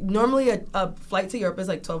 No. Normally a flight to Europe is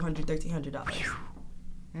like $1,200, $1,300.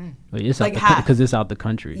 Like it's like because it's out the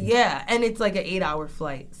country. Yeah, and it's like an 8-hour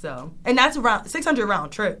flight. So, and that's around $600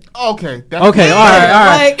 round trip. Okay. Okay. All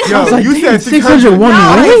right. Like, yo, you said 600 one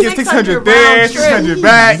way. 600 there, 600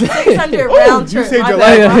 back. 600 round trip. You saved your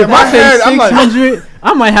life. In my head, I'm like 600.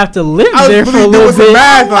 I might have to live there for a little bit.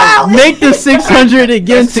 Make the 600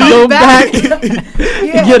 again to go back.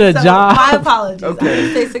 Get a job. My apologies. Okay. I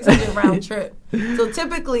did say 600 round trip. So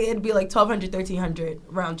typically it'd be like 1,200, 1,300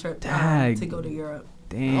 round trip to go to Europe.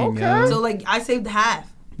 Damn. Okay. So like I saved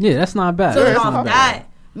half. Yeah, that's not bad. So off that,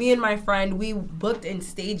 me and my friend, we booked in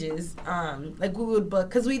stages. Like we would book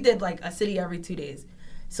because we did like a city every 2 days.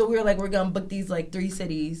 So we were like, we're gonna book these like 3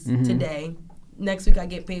 cities today. Next week I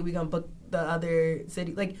get paid. We're gonna book the other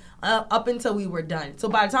city. Like up until we were done. So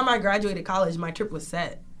by the time I graduated college, my trip was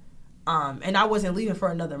set. And I wasn't leaving for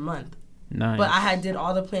another month. Nice. But I did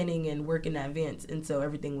all the planning and work in advance, and so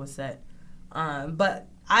everything was set. But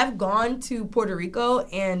I've gone to Puerto Rico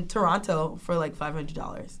and Toronto for like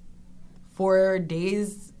 $500. 4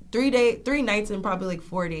 days, 3 nights, and probably like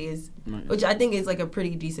 4 days, nice. Which I think is like a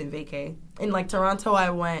pretty decent vacay. In like Toronto, I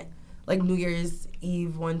went like New Year's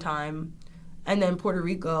Eve one time, and then Puerto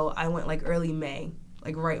Rico, I went like early May,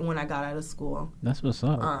 like right when I got out of school. That's what's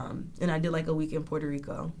up. And I did like a week in Puerto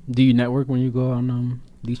Rico. Do you network when you go on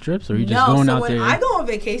these trips, or are you just going out there? No, so when I go on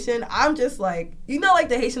vacation, I'm just like, you know, like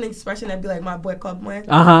the Haitian expression that'd be like, my boy club man.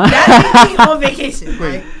 That's me on vacation.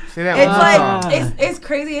 Like, it's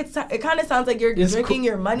crazy. It kind of sounds like you're drinking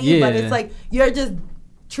your money, but it's like you're just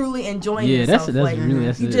truly enjoying yourself. That's like,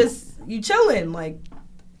 really you chilling. Like,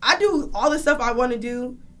 I do all the stuff I want to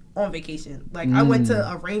do on vacation. Like, I went to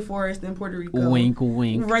a rainforest in Puerto Rico. Wink,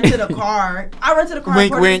 wink. Rented a car. I rented a car in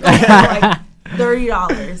Puerto Rico for like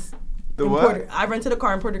 $30. I rented a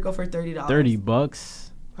car in Puerto Rico for $30.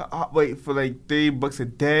 $30? Wait, for like $30 a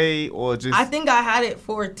day, or just? I think I had it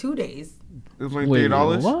for 2 days. It was like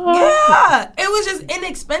 $30. Yeah, it was just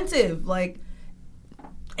inexpensive. Like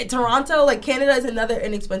in Toronto, like Canada is another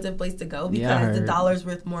inexpensive place to go because the dollar's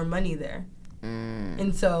worth more money there.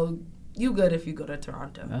 And so you good if you go to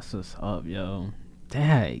Toronto. That's what's up, yo.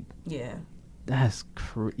 Dang. Yeah. That's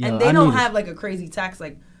crazy. And they don't have like a crazy tax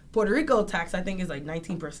like. Puerto Rico tax, I think, is like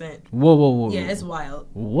 19%. Whoa. Yeah, it's wild.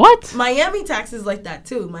 What? Miami tax is like that,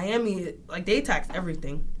 too. Miami, like, they tax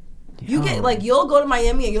everything. Yo. You get, like, you'll go to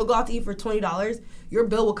Miami and you'll go out to eat for $20. Your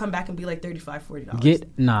bill will come back and be like $35,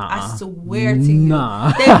 $40. I swear to you.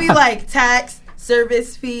 They'd be like, tax,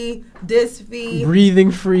 service fee, this fee.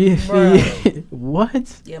 Breathing free fee.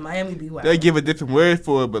 What? Yeah, Miami be wild. They give a different word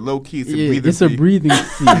for it, but low-key, it's a breathing fee. It's a breathing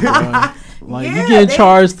fee, bro. Like, you get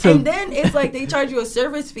charged to... And then it's like they charge you a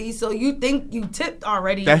service fee, so you think you tipped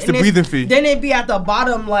already. That's the breathing fee. Then it'd be at the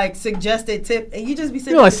bottom, like, suggested tip, and you just be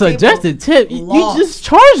sitting at the suggested tip? You just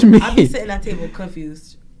charged me. I'd be sitting at the table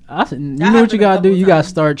confused. You know what you gotta do? You gotta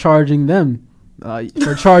start charging them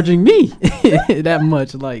for charging me that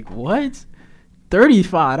much. Like, what?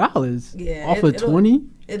 $35 off of 20?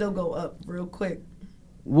 It'll go up real quick.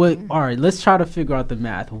 What? All right, let's try to figure out the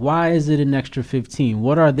math. Why is it an extra 15?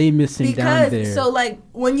 What are they missing down there? So like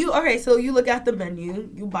when you so you look at the menu,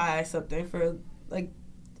 you buy something for like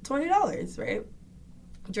 $20, right?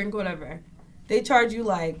 Drink whatever. They charge you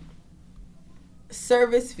like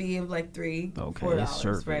service fee of like $4,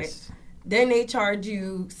 service. Right? Then they charge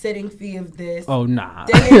you sitting fee of this. Oh nah,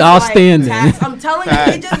 I'll stay in there. I'm telling you,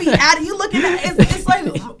 they just be adding. You looking at it's like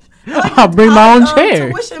I'll bring my own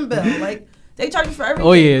chair. Tuition bill like. They charge you for everything.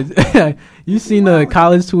 Oh yeah, you seen the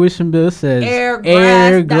college tuition bill? Says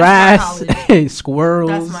air, grass,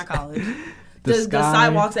 squirrels. That's my college. The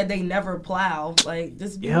sidewalks that they never plow, like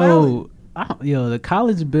just the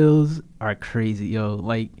college bills are crazy, yo.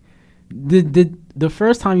 Like, the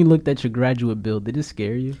first time you looked at your graduate bill, did it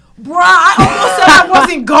scare you? Bruh, I almost said I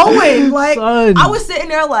wasn't going. Like, son. I was sitting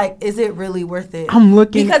there like, is it really worth it? I'm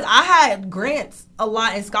looking. Because I had grants a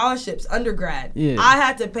lot in scholarships, undergrad. Yeah. I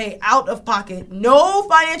had to pay out of pocket, no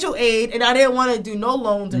financial aid, and I didn't want to do no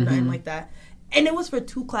loans or nothing like that. And it was for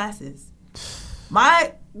 2 classes.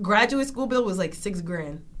 My graduate school bill was like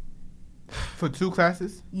 $6,000. For 2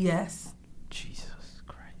 classes? Yes. Jesus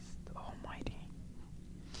Christ Almighty.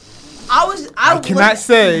 I cannot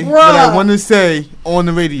say what I want to say on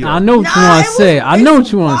the radio. I know what you want to say. I know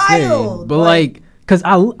what you want to say. But like, cause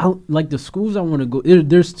I like the schools I want to go.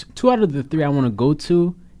 There's 2 out of the 3 I want to go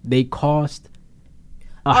to. They cost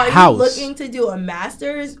a house. Are you looking to do a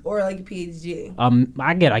master's or like a PhD?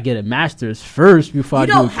 I get a master's first before I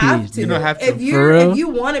do a PhD. You don't have to. If you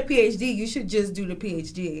want a PhD, you should just do the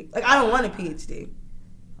PhD. Like, I don't want a PhD.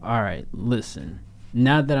 All right, listen.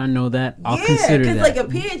 Now that I know that, I'll consider that. Yeah, because like a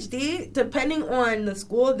PhD, depending on the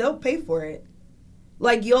school, they'll pay for it.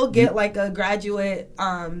 Like, you'll get like a graduate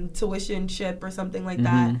tuitionship or something like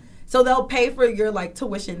that. So they'll pay for your like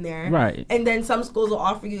tuition there. Right. And then some schools will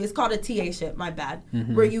offer you, it's called a TA-ship, my bad,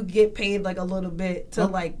 where you get paid like a little bit to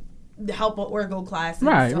like help an Orgo class.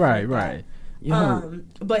 And right.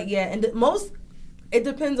 But yeah, and most it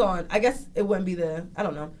depends on, I guess it wouldn't be I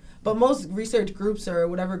don't know. But most research groups or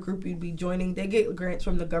whatever group you'd be joining, they get grants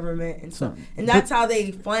from the government and stuff. And that's how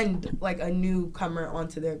they fund, like, a newcomer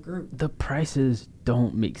onto their group. The prices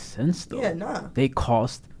don't make sense, though. Yeah, nah. They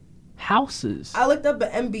cost houses. I looked up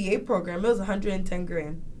an MBA program. It was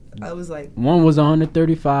 $110,000. I was like... One was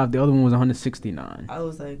 135, the other one was 169. I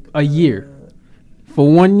was like... A year. For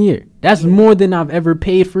 1 year. That's more than I've ever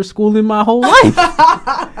paid for school in my whole life.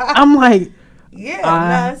 I'm like... Yeah,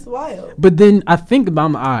 that's wild. But then I think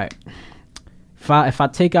about all right. If I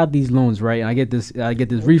take out these loans, right, and I get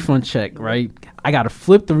this refund check, right, I gotta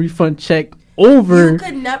flip the refund check over. You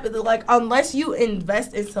could never, like, unless you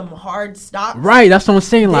invest in some hard stocks. Right, that's what I'm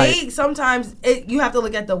saying. Like sometimes you have to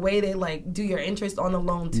look at the way they like do your interest on the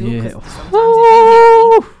loan too. Yeah. Sometimes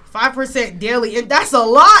it be 5% daily, and that's a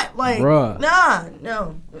lot. Like, bruh. Nah,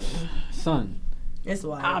 no, son, it's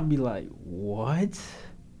wild. I'd be like, what?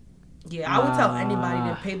 Yeah, I would tell anybody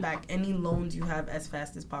to pay back any loans you have as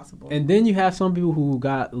fast as possible. And then you have some people who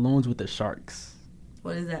got loans with the sharks.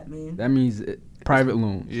 What does that mean? That means private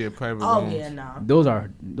loans. Yeah, private loans. Oh, yeah, nah.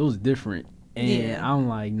 Those different. And I'm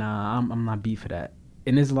like, nah, I'm not beat for that.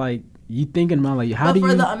 And it's like, you thinking about, like, how but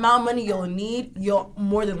for the amount of money you'll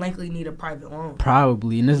more than likely need a private loan.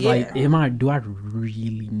 Probably. And it's like, do I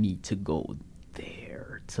really need to go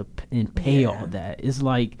there and pay all that? It's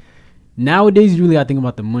like, nowadays, really, I think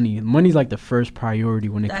about the money. Money's like the first priority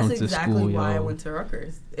when it comes to school. That's exactly why I went to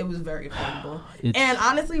Rutgers. It was very affordable. And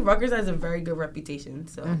honestly, Rutgers has a very good reputation.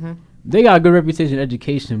 So they got a good reputation in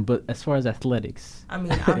education, but as far as athletics, I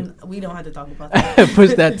mean, we don't have to talk about that.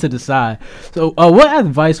 Push that to the side. So, what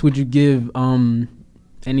advice would you give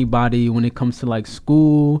anybody when it comes to like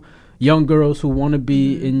school? Young girls who want to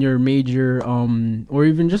be in your major, or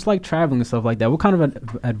even just like traveling and stuff like that. What kind of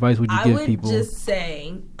advice would you give people? I would just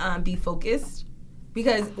say, be focused,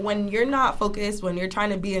 because when you're not focused, when you're trying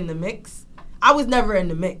to be in the mix, I was never in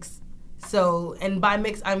the mix. So, and by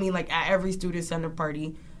mix, I mean like at every student center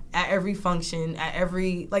party, at every function, at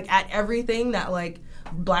everything that like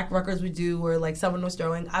Black Rutgers would do or like someone was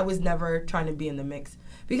throwing, I was never trying to be in the mix.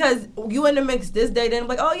 Because you in the mix this day, then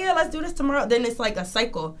like, oh yeah, let's do this tomorrow. Then it's like a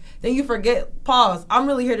cycle. Then you forget, pause. I'm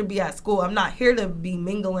really here to be at school. I'm not here to be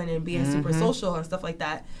mingling and being super social and stuff like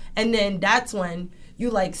that. And then that's when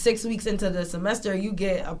you like 6 weeks into the semester, you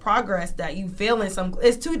get a progress that you fail in some.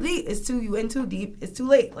 It's too deep. You in too deep. It's too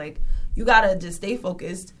late. Like you gotta just stay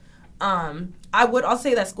focused. I'll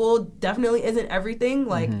say that school definitely isn't everything.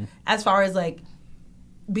 Like as far as like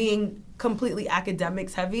being completely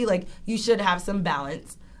academics heavy, like you should have some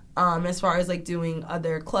balance. As far as like doing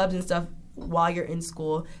other clubs and stuff while you're in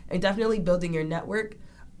school, and definitely building your network.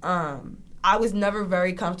 I was never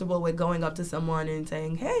very comfortable with going up to someone and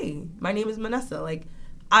saying, hey, my name is Manessa. Like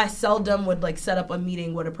I seldom would like set up a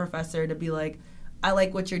meeting with a professor to be like, I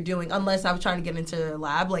like what you're doing, unless I was trying to get into their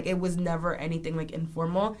lab. Like it was never anything like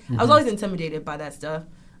informal. I was always intimidated by that stuff.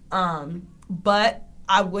 But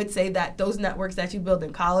I would say that those networks that you build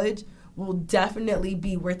in college will definitely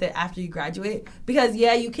be worth it after you graduate, because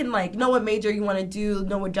you can like know what major you want to do,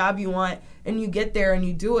 know what job you want, and you get there and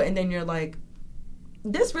you do it, and then you're like,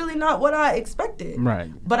 this really not what I expected.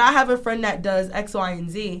 Right. But I have a friend that does X, Y,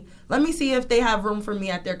 and Z. Let me see if they have room for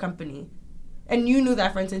me at their company. And you knew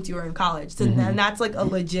that friend since you were in college. So then that's like a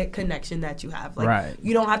legit connection that you have. Like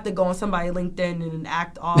you don't have to go on somebody's LinkedIn and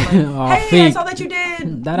act all like, hey, fake. I saw that you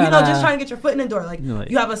did. Just trying to get your foot in the door. Like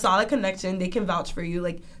you have a solid connection. They can vouch for you.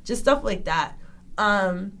 Like just stuff like that.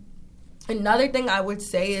 Another thing I would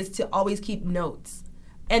say is to always keep notes.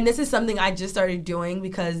 And this is something I just started doing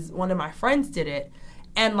because one of my friends did it.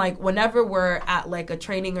 And, like, whenever we're at, like, a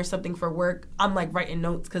training or something for work, I'm, like, writing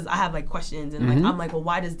notes because I have, like, questions. And, like, I'm like, well,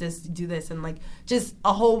 why does this do this? And, like, just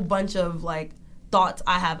a whole bunch of, like, thoughts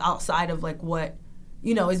I have outside of, like, what,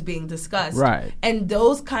 you know, is being discussed. Right. And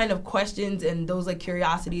those kind of questions and those, like,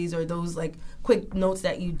 curiosities or those, like, quick notes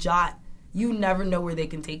that you jot, you never know where they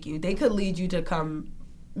can take you. They could lead you to come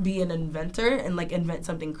be an inventor and, like, invent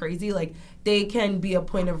something crazy. Like, they can be a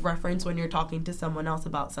point of reference when you're talking to someone else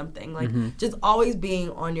about something. Like, just always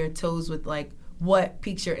being on your toes with, like, what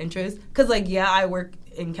piques your interest. Because, like, I work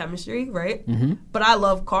in chemistry, right? But I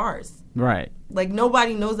love cars. Right. Like,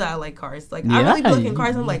 nobody knows that I like cars. Like, I really look at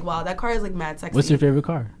cars and I'm like, wow, that car is, like, mad sexy. What's your favorite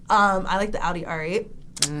car? I like the Audi R8.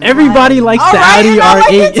 Everybody likes the Audi R8. I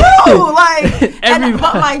like it too.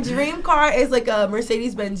 But my dream car is, like, a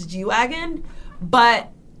Mercedes-Benz G-Wagon. But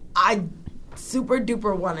I super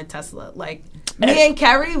duper want a Tesla. Like me and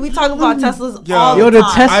Carrie, we talk about Teslas all the time. The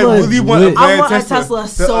Tesla. I really want a Tesla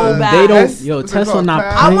so bad. They don't. Tesla not.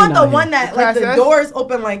 I want the one that like the doors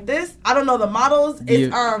open like this. I don't know the models.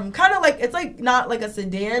 It's kind of like it's like not like a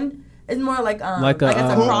sedan. It's more like it's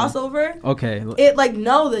a crossover. Okay. It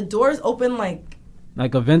the doors open like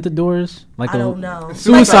Aventadors? I don't know.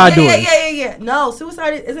 Suicide doors. Yeah. No,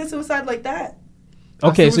 isn't suicide like that?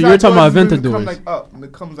 Okay, so you're talking about Aventadors. It comes like up, and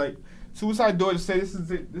it comes like suicide door. To say this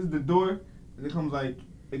is it. This is the door, and it comes like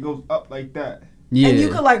it goes up like that. Yeah. And you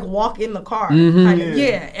could walk in the car. Mm-hmm.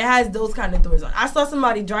 Yeah, it has those kind of doors on. I saw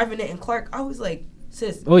somebody driving it in Clark. I was like,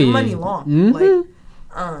 sis, money long.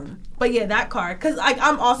 Mm-hmm. But yeah, that car, because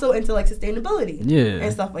I'm also into sustainability. Yeah.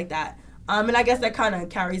 And stuff like that. And I guess that kind of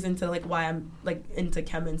carries into why I'm into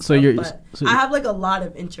chem and stuff. I have a lot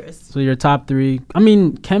of interests. So your top 3, I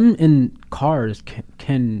mean, chem and cars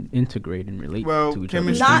can integrate and relate to each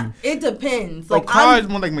other. It depends. Cars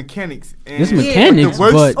more like mechanics. It's mechanics,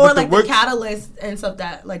 but or the catalyst and stuff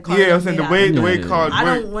that cars. Yeah, I'm saying the way cars work. I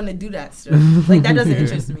don't want to do that stuff. That doesn't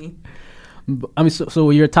interest me. I mean, so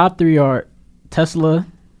your top 3 are Tesla,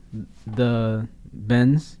 the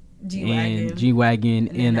Benz, G-Wagon,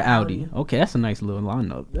 and the Audi. Okay, that's a nice little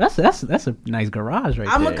lineup. That's a nice garage right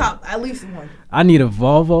there. I'm a cop, at least one. I need a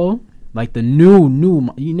Volvo, like the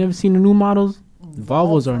new. You never seen the new models?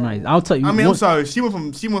 Volvos are nice. I'll tell you. I mean, I'm sorry. She went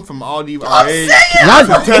from Audi. Can I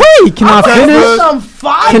finish?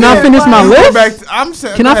 Can I finish my list?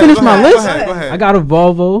 Can I finish my list? Go ahead. I got a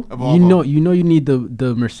Volvo. You know, you need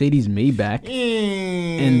the Mercedes Maybach,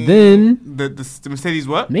 and then the Mercedes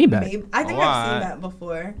what? Maybach. I think I've seen that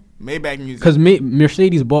before. Maybach music. Because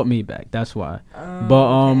Mercedes bought Maybach. That's why.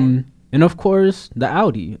 And of course the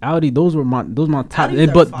Audi. Those were my top.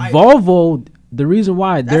 But Volvo. The reason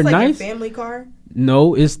why they're nice. A family car.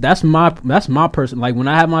 No, that's my person. Like when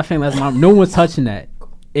I have my family, no one's touching that.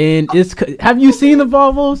 And it's. Have you seen the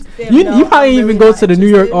Volvos? You probably even go to the New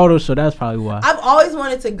York Auto Show. That's probably why. I've always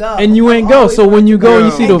wanted to go. And you ain't go. So when you go and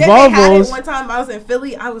you see the Volvos. One time I was in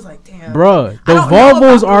Philly, I was like, damn. Bruh, the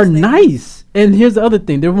Volvos are nice. And here's the other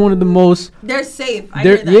thing: they're one of the most. They're safe.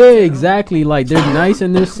 Exactly. Like they're nice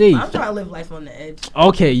and they're safe. I'm trying to live life on the edge.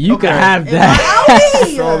 Okay, you can have that.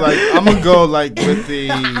 So I'm gonna go with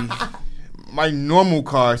my normal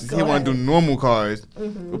cars. Since he want to do normal cars,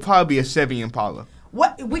 it'll probably be a Chevy Impala.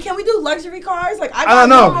 What? Can we do luxury cars? I don't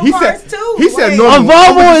know. He said normal. A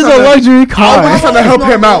Volvo is a luxury car. I'm trying to help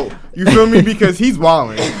him out. You feel me? Because he's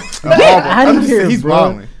wilding. He's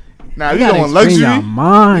wilding. Now you going luxury?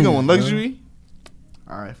 You going luxury?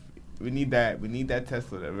 All right, we need that. We need that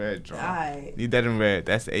Tesla, that red drum. Right. Need that in red.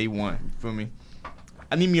 That's A1. You feel me?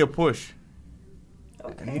 I need me a Porsche.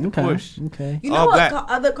 Okay. Porsche. Okay. You know what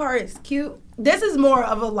other car is cute? This is more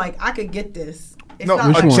of a I could get this. It's no,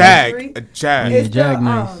 not a Jag. A Jag. It's Jag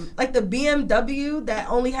nice. Like the BMW that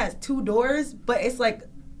only has 2 doors, but it's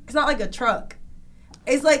not like a truck.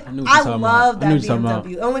 It's I love that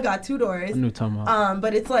BMW. It only got 2 doors. I knew talking about.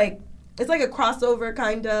 But it's like a crossover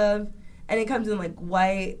kind of. And it comes in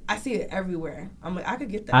white. I see it everywhere. I'm like, I could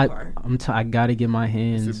get that car. I gotta get my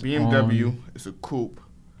hands. It's a BMW. It's a coupe,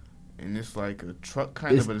 and it's like a truck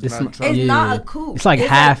kind of, but it's not a truck. It's not a coupe. It's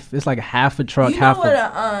half. It's half a truck. Do you know what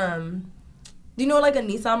do you know what a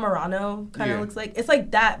Nissan Murano kind of looks like? It's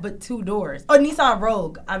like that, but 2 doors. Or Nissan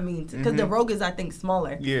Rogue. I mean, because the Rogue is I think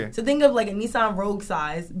smaller. Yeah. So think of a Nissan Rogue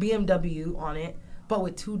size BMW on it, but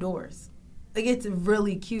with 2 doors. It's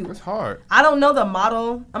really cute. It's hard. I don't know the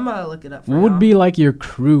model. I'm gonna look it up. What would be your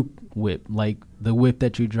crew whip, like the whip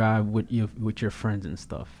that you drive with your friends and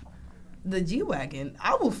stuff? The G-Wagon.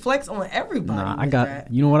 I will flex on everybody. Nah, I got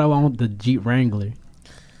that. You know what I want? The Jeep Wrangler.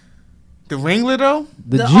 The Wrangler though?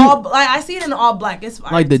 The Jeep. I see it in all black. It's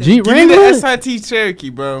fine. Like the Jeep Wrangler. Give me the SRT Cherokee,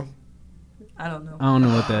 bro. I don't know. I don't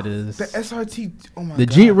know what that is. The SRT. Oh my god. The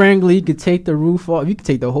Jeep Wrangler. You could take the roof off. You could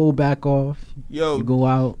take the whole back off. Yo, you go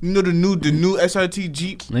out. You know the new SRT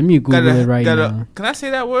Jeep. Let me Google it right now. Can I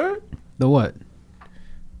say that word? The what?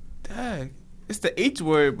 Dang. It's the H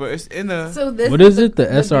word, but it's in a. So this what is it? The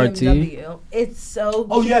SRT. BMW. It's so.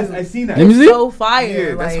 Oh yes, I seen that. Let me see. It's so fire.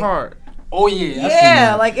 Yeah, that's hard. Oh yeah.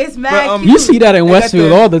 Yeah, it's mad. Cute. You see that in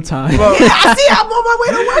Westfield all the time. Well, I see. I'm on my way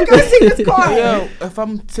to work. I see this car. Yo, if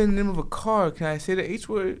I'm saying the name of a car, can I say the H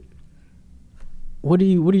word? What are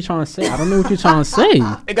you trying to say? I don't know what you're trying to say.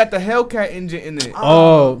 It got the Hellcat engine in it.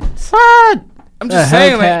 Oh, sad. I'm just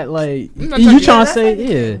saying, you trying to say,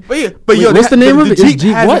 yeah. But yo, what's the name of it? Jeep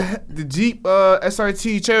Jeep what? The Jeep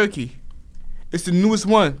SRT Cherokee. It's the newest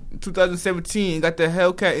one, 2017. It got the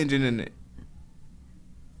Hellcat engine in it.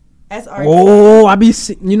 SRT. Oh, I be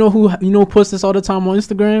you know who posts this all the time on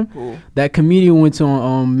Instagram? Cool. That comedian went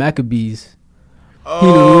to Maccabees. He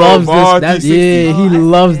loves this. He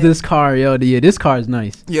loves this car, yo. Yeah, this car is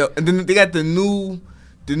nice. Yo, and then they got the new.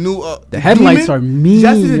 The headlights are mean.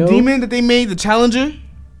 Did you see the Demon that they made, the Challenger?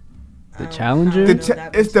 The Challenger?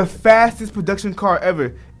 It's the fastest production car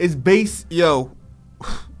ever. It's base, yo.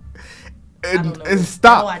 It's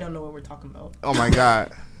stock. No, I don't know what we're talking about. Oh my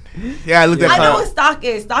god. Yeah, I looked at. I know what stock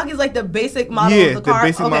is. Stock is like the basic model of the car. The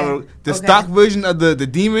basic model. The stock version of the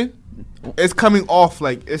Demon, it's coming off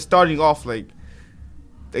like it's starting off like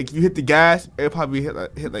you hit the gas, it'll probably hit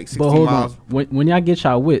like 60 miles. On. When y'all get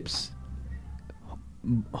y'all whips,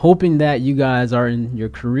 hoping that you guys are in your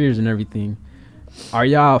careers and everything, are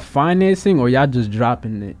y'all financing or y'all just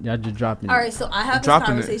dropping it? Y'all just dropping it. All right, so I have this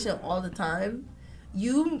conversation all the time.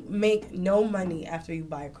 You make no money after you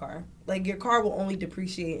buy a car. Like, your car will only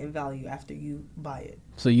depreciate in value after you buy it.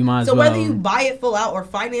 So you might as well. So whether you buy buy it full out or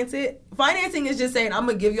finance it, financing is just saying, I'm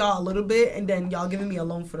going to give y'all a little bit and then y'all giving me a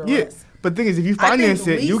loan for the rest. But the thing is, if you finance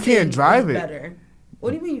it, you can't drive it. Better.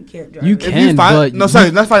 What do you mean you can't drive it? You can, but... No, sorry,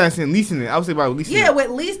 not financing, leasing it. I would say about leasing it. Yeah, with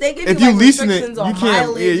lease, they give you, like, restrictions on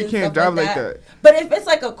mileage. Yeah, you can't drive like that. But if it's,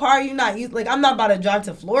 like, a car you're not used... Like, I'm not about to drive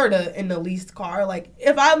to Florida in the leased car. Like,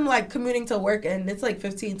 if I'm, like, commuting to work and it's, like,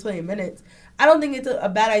 15, 20 minutes, I don't think it's a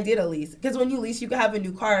bad idea to lease. Because when you lease, you can have a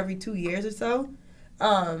new car every 2 years or so.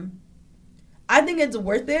 I think it's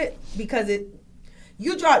worth it because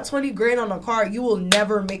you drop 20 grand on a car, you will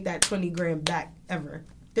never make that 20 grand back, ever.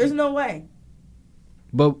 There's no way.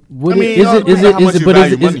 But all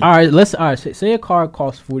right, say a car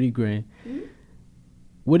costs 40 grand. Mm-hmm.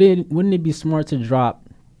 Wouldn't it be smart to drop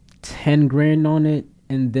 10 grand on it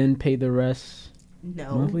and then pay the rest?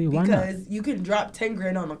 No, monthly? Because you can drop 10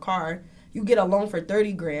 grand on a car, you get a loan for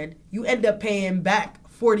 30 grand, you end up paying back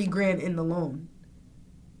 40 grand in the loan.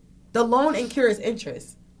 The loan incurs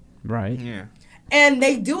interest. Right. Yeah. And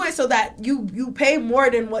they do it so that you pay more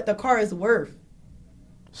than what the car is worth.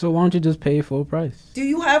 So why don't you just pay full price? Do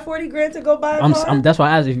you have 40 grand to go buy a car? That's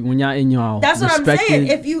why I asked if when y'all in y'all. That's what I'm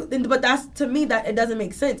saying. But that's, to me, that it doesn't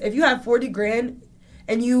make sense. If you have 40 grand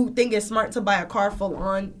and you think it's smart to buy a car full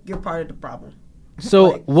on, you're part of the problem.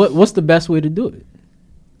 So what's the best way to do it?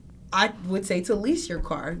 I would say to lease your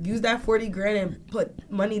car. Use that 40 grand and put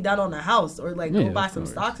money down on a house or go buy some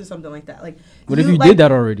stocks or something like that. Like, what if you did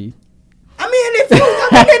that already? I mean, if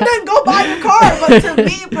you then go buy your car. But to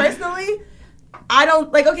me personally, I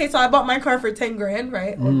don't okay, so I bought my car for 10 grand,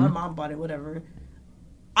 right? Or my mom bought it, whatever.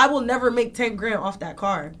 I will never make 10 grand off that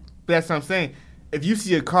car. But that's what I'm saying. If you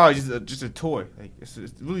see a car, it's just a toy. Like it's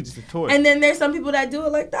really just a toy. And then there's some people that do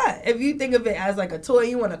it like that. If you think of it as like a toy,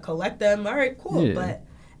 you want to collect them, all right, cool. Yeah. But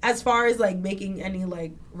as far as like making any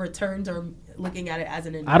like returns or looking at it as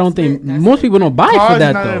an investment, I don't think most people don't buy it for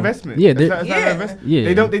that not though. An investment. Yeah, it's not an investment.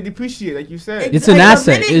 Yeah, they depreciate like you said. It's an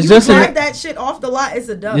asset. It's just that shit off the lot. It's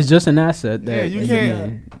a dub. It's just an asset. You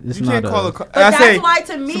can't call it. But that's why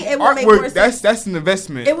to me it would make more sense. That's an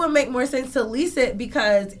investment. It would make more sense to lease it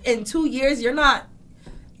because in 2 years you're not.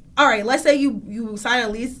 All right, let's say you sign a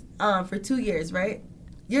lease for 2 years, right?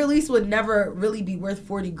 Your lease would never really be worth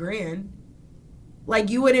 40 grand.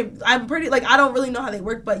 Like, you wouldn't, I don't really know how they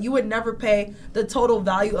work, but you would never pay the total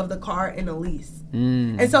value of the car in a lease.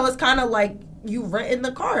 And so it's kind of like you renting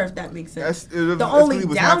the car, if that makes sense. The only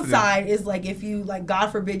downside is, like, if you, like,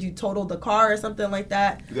 God forbid you totaled the car or something like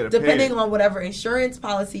that, depending on whatever insurance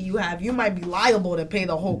policy you have, you might be liable to pay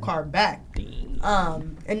the whole car back.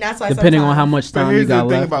 And that's why depending on how much time you got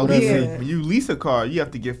left. About leasing, when you lease a car, you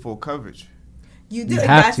have to get full coverage. You do.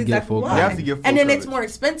 That's exactly why. You have to get full and then coverage. It's more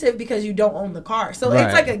expensive because you don't own the car. So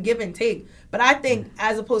it's like a give and take. But I think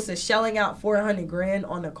as opposed to shelling out 400 grand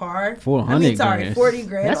on a car, 40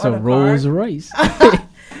 grand. That's on a Rolls Royce.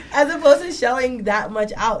 As opposed to shelling that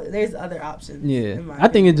much out, there's other options. Yeah, I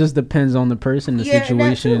think it just depends on the person, the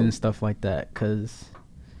situation, and stuff like that. Because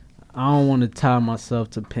I don't want to tie myself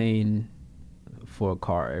to paying for a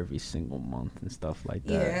car every single month and stuff like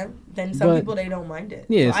that. Yeah, then some people, they don't mind it.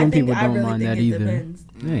 Yeah, so some people don't mind that either.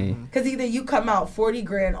 Because either you come out 40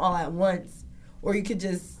 grand all at once, or you could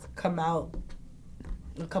just come out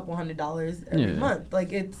a couple $100 every month.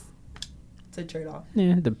 Like, it's a trade-off.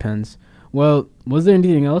 Yeah, it depends. Well, was there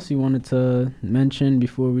anything else you wanted to mention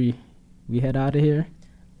before we head out of here?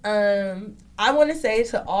 I want to say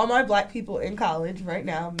to all my black people in college right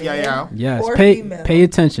now, yes, pay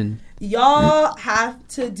attention. Y'all have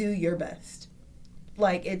to do your best.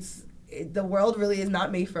 Like, the world really is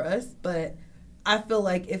not made for us, but I feel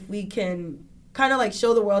like if we can kind of like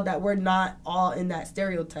show the world that we're not all in that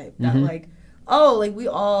stereotype, that like, oh, like we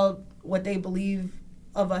all what they believe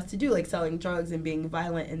of us to do, like selling drugs and being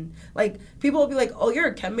violent, and like people will be like, oh, you're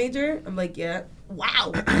a chem major? I'm like, yeah.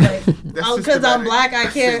 Wow. Like, because I'm black, I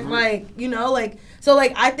can't, like, you know, like, so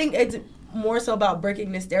like I think it's more so about breaking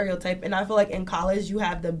the stereotype, and I feel like in college you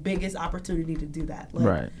have the biggest opportunity to do that. Like,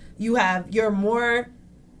 right. you're more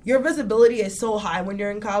your visibility is so high when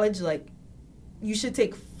you're in college, like, you should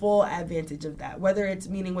take full advantage of that, whether it's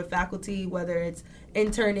meeting with faculty, whether it's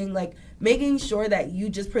interning, like, making sure that you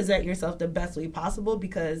just present yourself the best way possible,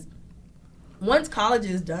 because once college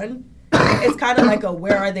is done, it's kind of like a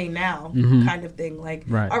where are they now kind of thing. Like,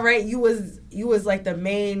 all right, you was like the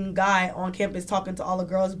main guy on campus talking to all the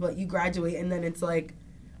girls, but you graduate, and then it's like,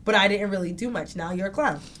 but I didn't really do much. Now you're a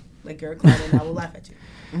clown. Like, you're a clown, and I will laugh at you.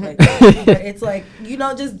 Like, but it's like,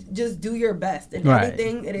 just do your best. And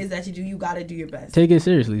anything it is that you do, you got to do your best. Take it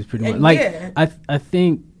seriously is pretty much. Like, I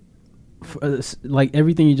think, like,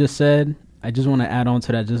 everything you just said, I just want to add on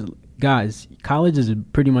to that. Just, guys, college is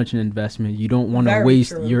pretty much an investment. You don't want to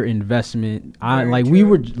waste your investment. We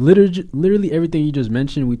were literally everything you just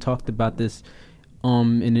mentioned. We talked about this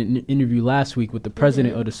in an interview last week with the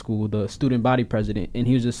president of the school, the student body president, and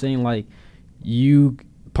he was just saying, like,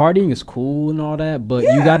 partying is cool and all that, but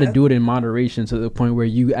you got to do it in moderation to the point where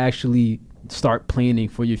you actually start planning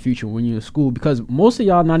for your future when you're in school, because most of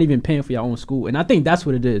y'all not even paying for your own school, and I think that's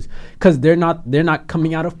what it is, because they're not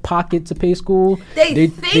coming out of pocket to pay school. They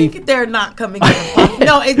think they're not coming out of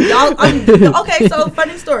pocket. No, okay, so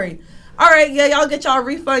funny story. All right, y'all get y'all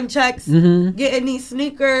refund checks, getting these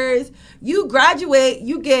sneakers. You graduate,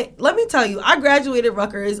 let me tell you, I graduated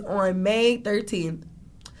Rutgers on May 13th.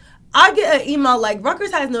 I get an email like,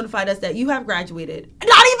 Rutgers has notified us that you have graduated.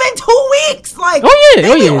 Not even 2 weeks. Like,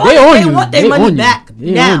 they want their money back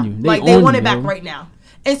now. They want it back right now.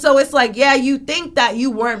 And so it's like, you think that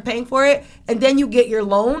you weren't paying for it, and then you get your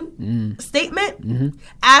loan statement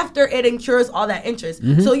after it incurs all that interest.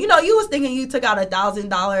 So, you was thinking you took out $1,000,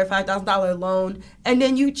 $5,000 loan, and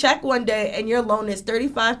then you check one day and your loan is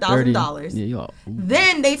 $35,000.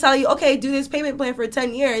 Then they tell you, okay, do this payment plan for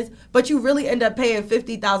 10 years, but you really end up paying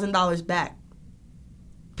 $50,000 back.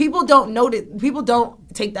 People don't notice. People don't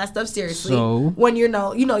take that stuff seriously. So, when you're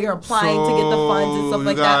you're applying to get the funds and stuff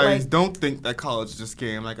like that. Guys, don't think that college is a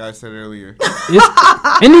scam, like I said earlier.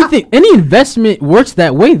 Any investment works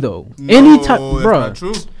that way, though. No, that's not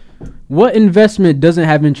true. What investment doesn't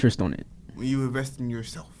have interest on it? When you invest in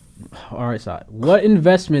yourself. All right, so what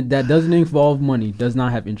investment that doesn't involve money does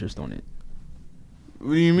not have interest on it?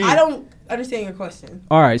 What do you mean? I don't understand your question.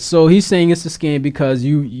 All right, so he's saying it's a scam because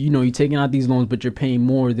you're taking out these loans, but you're paying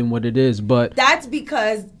more than what it is. But that's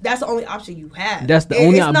because that's the only option you have. That's the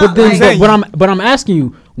only option. But I'm asking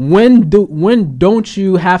you, when don't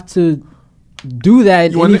you have to do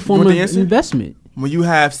that in any form of investment? When you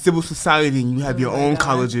have civil society and you have your own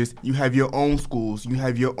colleges, you have your own schools, you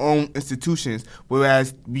have your own institutions,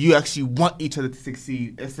 whereas you actually want each other to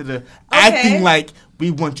succeed instead of acting like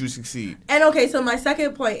we want you to succeed. And so my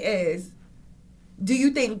second point is, do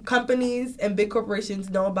you think companies and big corporations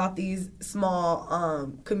know about these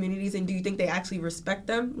small communities, and do you think they actually respect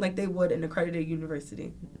them like they would an accredited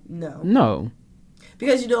university? No.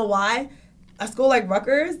 Because you know why? A school like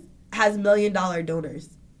Rutgers has $1 million donors.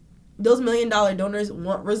 Those $1 million donors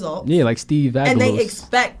want results. Yeah, like Steve Vagelos. And they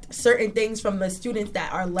expect certain things from the students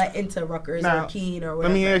that are let into Rutgers or Keene or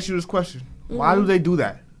whatever. Let me ask you this question. Why do they do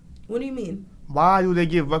that? What do you mean? Why do they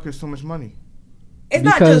give Rutgers so much money? It's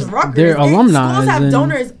not just Rutgers. Their alumni. Schools have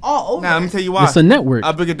donors all over. Now, let me tell you why. It's a network.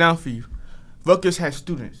 I'll break it down for you. Rutgers has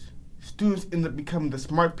students. Students end up becoming the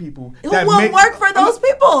smart people. Who will work for those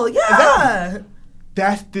people? Yeah. Exactly.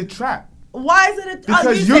 That's the trap. Why is it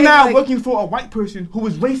because you're now working for a white person who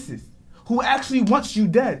is racist, who actually wants you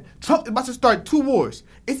dead. Trump is about to start 2 wars.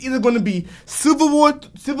 It's either going to be Civil War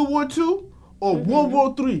II or World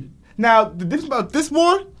War III. Now, the difference about this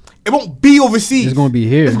war, it won't be overseas. It's going to be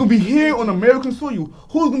here. It's going to be here on American soil.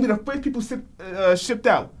 Who's going to be the first people shipped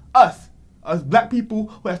out? Us black people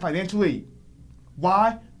who have financial aid.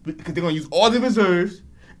 Why? Because they're going to use all the reserves.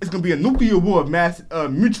 It's going to be a nuclear war of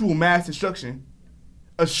mutual mass destruction.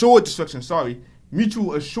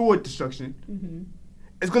 Mutual assured destruction.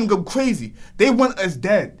 It's going to go crazy. They want us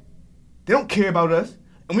dead. They don't care about us.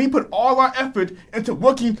 And we put all our effort into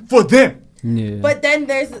working for them. Yeah. But then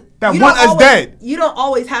there's... That want us dead. You don't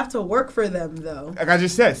always have to work for them, though. Like I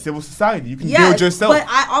just said, civil society. You can build yourself. But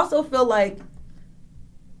I also feel like...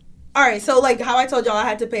 All right, so like how I told y'all I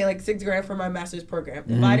had to pay like $6,000 for my master's program.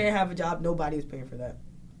 If I didn't have a job, nobody was paying for that.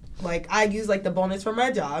 Like I used like the bonus from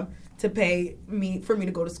my job to pay for me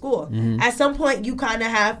to go to school. At some point, you kind of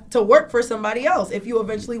have to work for somebody else if you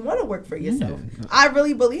eventually want to work for yourself. I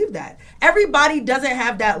really believe that. Everybody doesn't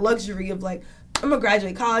have that luxury of like, I'm going to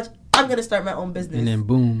graduate college, I'm going to start my own business. And then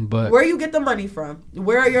boom, but... Where you get the money from?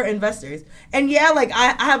 Where are your investors? And yeah, like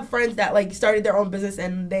I have friends that like started their own business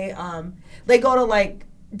and they go to like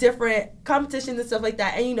different competitions and stuff like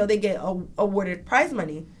that, and they get awarded prize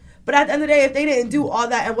money. But at the end of the day, if they didn't do all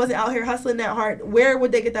that and wasn't out here hustling that hard, where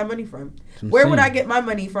would they get that money from? Where would I get my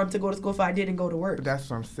money from to go to school if I didn't go to work? But that's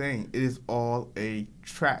what I'm saying. It is all a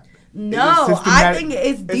trap. No, I think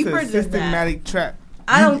it's deeper than that. It's a systematic trap.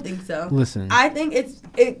 I don't think so. Listen, I think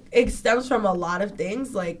it stems from a lot of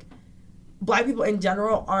things. Like, black people in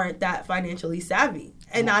general aren't that financially savvy,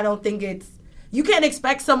 and I don't think you can't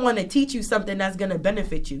expect someone to teach you something that's going to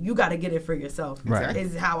benefit you. You got to get it for yourself. Right.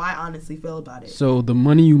 Is how I honestly feel about it. So the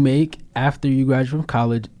money you make after you graduate from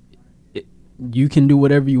college, you can do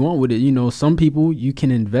whatever you want with it. You know, some people, you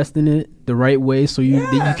can invest in it the right way so you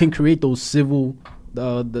can create those civil,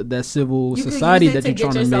 that civil society that you're trying to make. You can use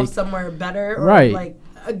it to get yourself somewhere better, or right. like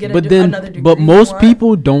another degree. But most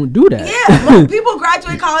people don't do that. Yeah, most people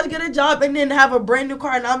graduate college, get a job, and then have a brand new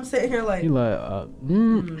car, and I'm sitting here like, you're like,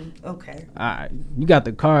 okay. All right, you got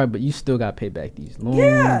the car, but you still got to pay back these loans.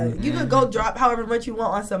 Yeah, you could go drop however much you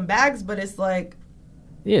want on some bags, but it's like,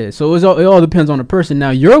 yeah. So it all depends on the person.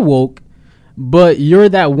 Now you're woke, but you're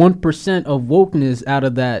that 1% of wokeness out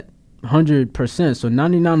of that 100%. So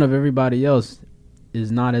 99 of everybody else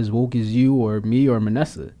is not as woke as you or me or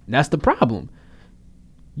Manessa. That's the problem.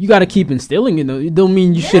 You got to keep instilling it. It don't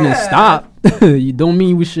mean you shouldn't stop. You don't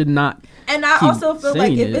mean we should not. And I also feel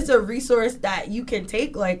like if it's a resource that you can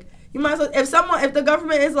take, like, you might as well, if the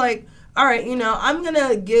government is like, all right, you know, I'm going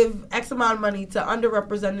to give X amount of money to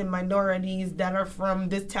underrepresented minorities that are from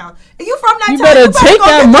this town. And you from that town, you better take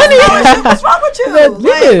that money. What's wrong with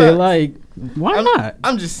you? Like, why not?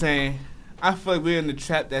 I'm just saying, I feel like we're in the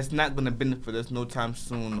trap that's not going to benefit us no time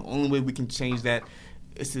soon. The only way we can change that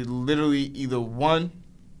is to literally either one,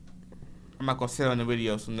 I'm not going to say it on the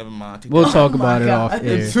video, so never mind. We'll talk about it off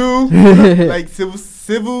air. And two, like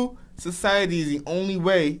civil society is the only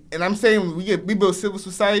way. And I'm saying we build civil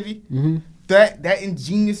society, that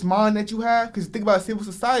ingenious mind that you have, because think about civil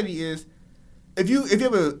society is, if you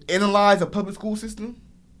ever analyze a public school system,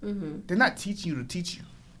 they're not teaching you to teach you.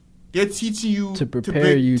 They're teaching you to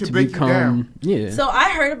prepare you to become. Yeah. So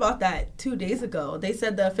I heard about that 2 days ago. They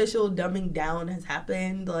said the official dumbing down has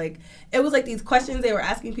happened. Like, it was like these questions they were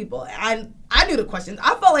asking people. I knew the questions.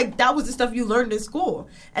 I felt like that was the stuff you learned in school,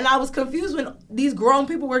 and I was confused when these grown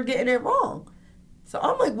people were getting it wrong. So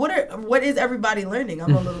I'm like, what is everybody learning?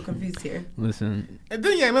 I'm a little confused here. Listen. And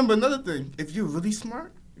then remember another thing. If you're really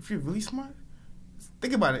smart,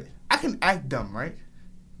 think about it. I can act dumb, right?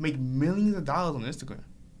 Make millions of dollars on Instagram.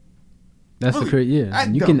 That's really? The crazy, yeah.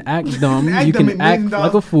 Act you dumb. can act dumb. You can act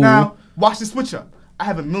like a fool. Now, watch the switch up. I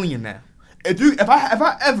have $1 million now. If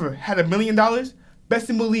I ever had $1 million, best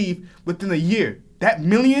to believe within a year that $1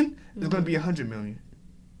 million is going to be $100 million.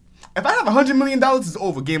 If I have $100 million, it's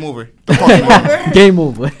over. Game over. Game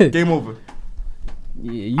over. Game over.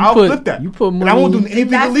 Yeah, I'll flip that. You put money. And I won't do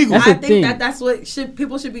anything illegal. I think that's what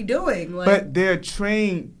people should be doing. Like, but they're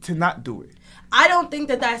trained to not do it. I don't think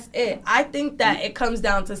that's it. I think that it comes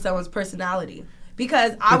down to someone's personality.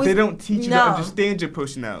 Because they don't teach you to understand your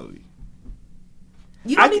personality.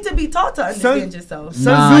 You don't need to be taught to understand yourself.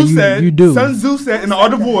 Sun Tzu said in The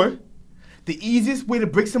Art of War, the easiest way to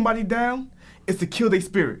break somebody down is to kill their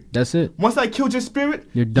spirit. That's it. Once I killed your spirit,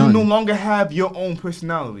 you're done. You no longer have your own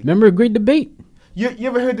personality. Remember a great debate? You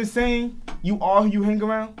ever heard the saying, you are who you hang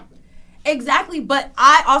around? Exactly, but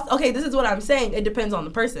I also, this is what I'm saying. It depends on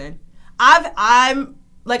the person. I'm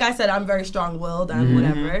like I said, I'm very strong-willed and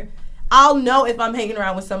whatever. I'll know if I'm hanging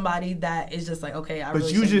around with somebody that is just like, okay, I really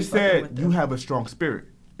But you just said you have a strong spirit.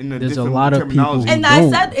 There's a lot of people and I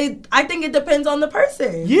said I think it depends on the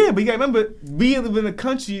person. Yeah, but you gotta remember, we live in a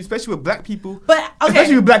country, especially with black people, but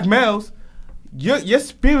especially with black males, your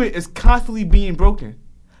spirit is constantly being broken.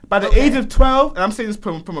 By the age of 12, and I'm saying this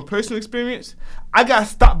from a personal experience, I got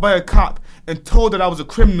stopped by a cop and told that I was a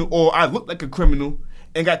criminal or I looked like a criminal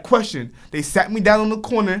and got questioned. They sat me down on the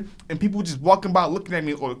corner and people were just walking by looking at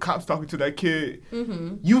me or the cops talking to that kid.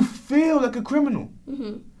 You feel like a criminal.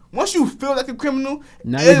 Once you feel like a criminal,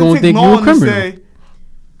 now you're going to think you're a criminal. Say,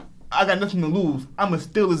 I got nothing to lose. I'm going to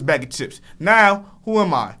steal this bag of chips. Now, who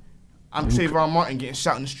am I? I'm Trayvon Martin getting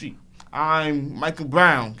shot in the street. I'm Michael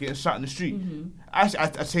Brown getting shot in the street. Actually, I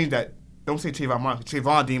changed that. Don't say Trayvon Martin, because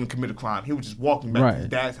Trayvon didn't even commit a crime. He was just walking back to his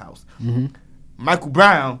dad's house. Michael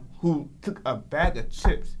Brown, who took a bag of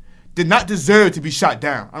chips, did not deserve to be shot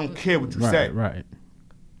down. I don't care what you say. Right.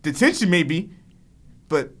 Detention maybe,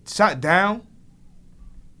 but shot down?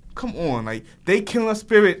 Come on, like, they kill a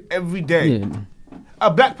spirit every day. Yeah.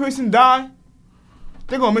 A black person die,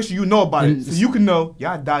 they're going to make sure you know about it. So you can know,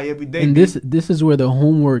 y'all die every day. And this is where the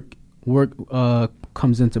homework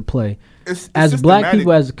comes into play. It's as black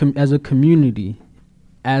people, as a community,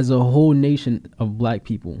 as a whole nation of black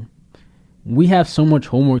people, we have so much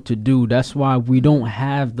homework to do. That's why we don't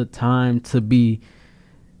have the time to be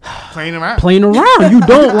playing around. You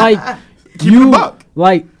don't like Keep it a buck.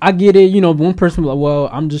 Like, I get it. You know, one person like, well,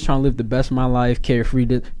 I'm just trying to live the best of my life,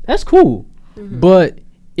 carefree. That's cool. Mm-hmm. But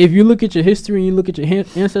if you look at your history and you look at your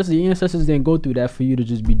ancestors didn't go through that for you to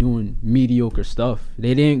just be doing mediocre stuff.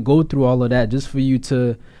 They didn't go through all of that just for you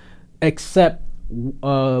to accept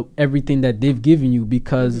everything that they've given you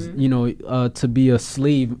because, you know, to be a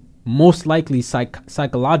slave, most likely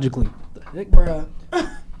psychologically. Bruh.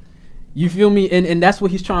 You feel me? And that's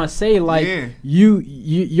what he's trying to say. Like,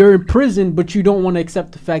 you're in prison, but you don't want to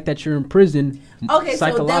accept the fact that you're in prison. Okay,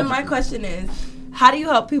 so then my question is, how do you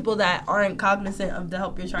help people that aren't cognizant of the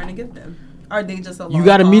help you're trying to give them? Are they just a You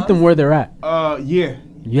got to meet them where they're at. Yeah.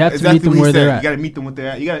 You have to meet them where they're at. You got to meet them where they're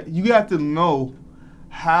at. You got to know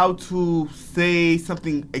how to say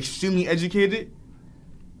something extremely educated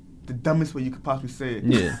the dumbest way you could possibly say it.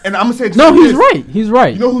 Yeah. And I'm going to say it. No, he's right. He's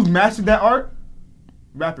right. You know who's mastered that art?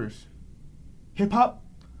 Rappers. Hip-hop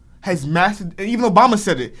has mastered, and even Obama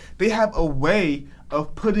said it, they have a way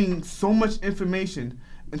of putting so much information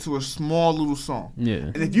into a small little song. Yeah.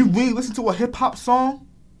 And if you really listen to a hip-hop song,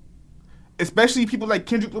 especially people like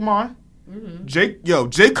Kendrick Lamar, J.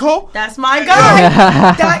 Cole. That's my guy.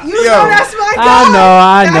 That's my I guy. know.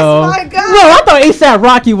 That's my guy. No, I thought ASAP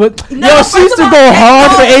Rocky would. No, she used to go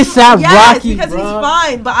hard for ASAP Rocky. Because he's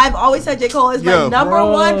fine. But I've always said J. Cole is my number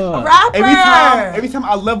one rapper. Every time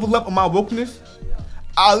I level up on my wokeness,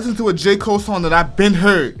 I listen to a J. Cole song that I've been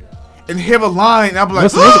heard and hear a line. And I'm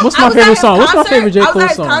like, what's my favorite song? What's my favorite J. Cole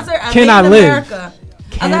song? Can I Live? I was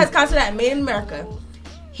at his concert at Made in America.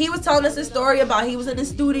 He was telling us a story about he was in the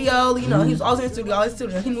studio. You know, he was always in the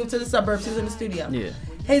studio. He moved to the suburbs. He was in the studio. Yeah.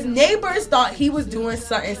 His neighbors thought he was doing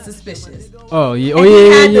something suspicious. Oh yeah,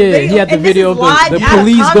 He had the video of the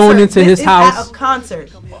police going into his house. At a concert.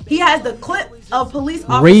 He has the clip of police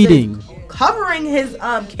officers covering his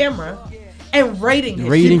camera and rating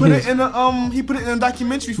him. He put it in a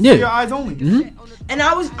documentary for Your Eyes Only. Mm-hmm. And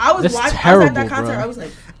I was watching. Terrible, I was at that concert. bro. I was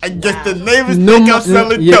like, I guess the neighbors think I'm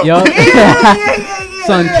selling dope. Yeah.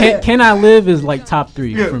 Son, Can I Live is like top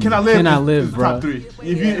 3. Yeah, Can I Live, bro. Top 3. If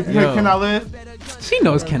you hear Can I Live, she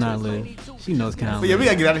knows Can I Live. She knows Can I Live. But yeah, we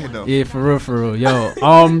gotta get out of here though. Yeah, for real. Yo,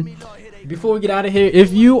 before we get out of here,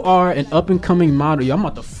 if you are an up and coming model, yo, I'm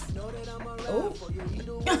about to.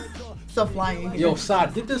 So flying. Yo,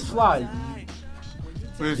 Sod, get this fly.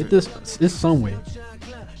 Get this somewhere.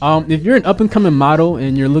 If you're an up and coming model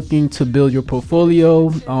and you're looking to build your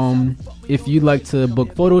portfolio, if you'd like to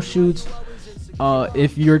book photo shoots,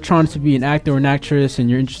 if you're trying to be an actor or an actress and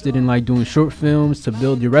you're interested in like doing short films to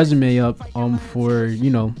build your resume up, for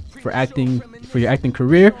your acting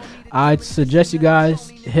career, I'd suggest you guys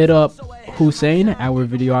hit up Hussein, our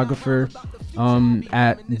videographer,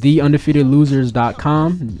 at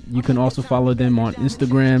theundefeatedlosers.com. You can also follow them on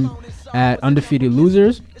Instagram at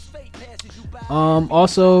undefeatedlosers.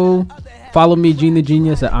 Also follow me, Gene the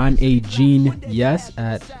Genius, at I'm a Gene Yes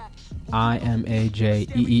at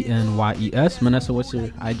IMAJEENYES. Manessa, what's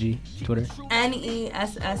your IG, Twitter?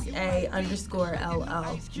 NESSA_LL.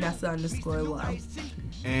 Nessa_Low.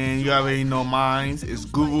 And you already know mine is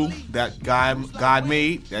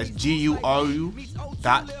guru.godmade. That's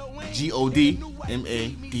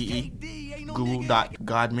GURU.GODMADE.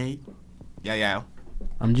 Guru.godmade. Yeah.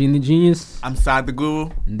 I'm Gene the Genius. I'm Sod the Guru.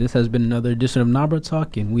 And this has been another edition of Nabra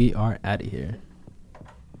Talk, and we are out of here.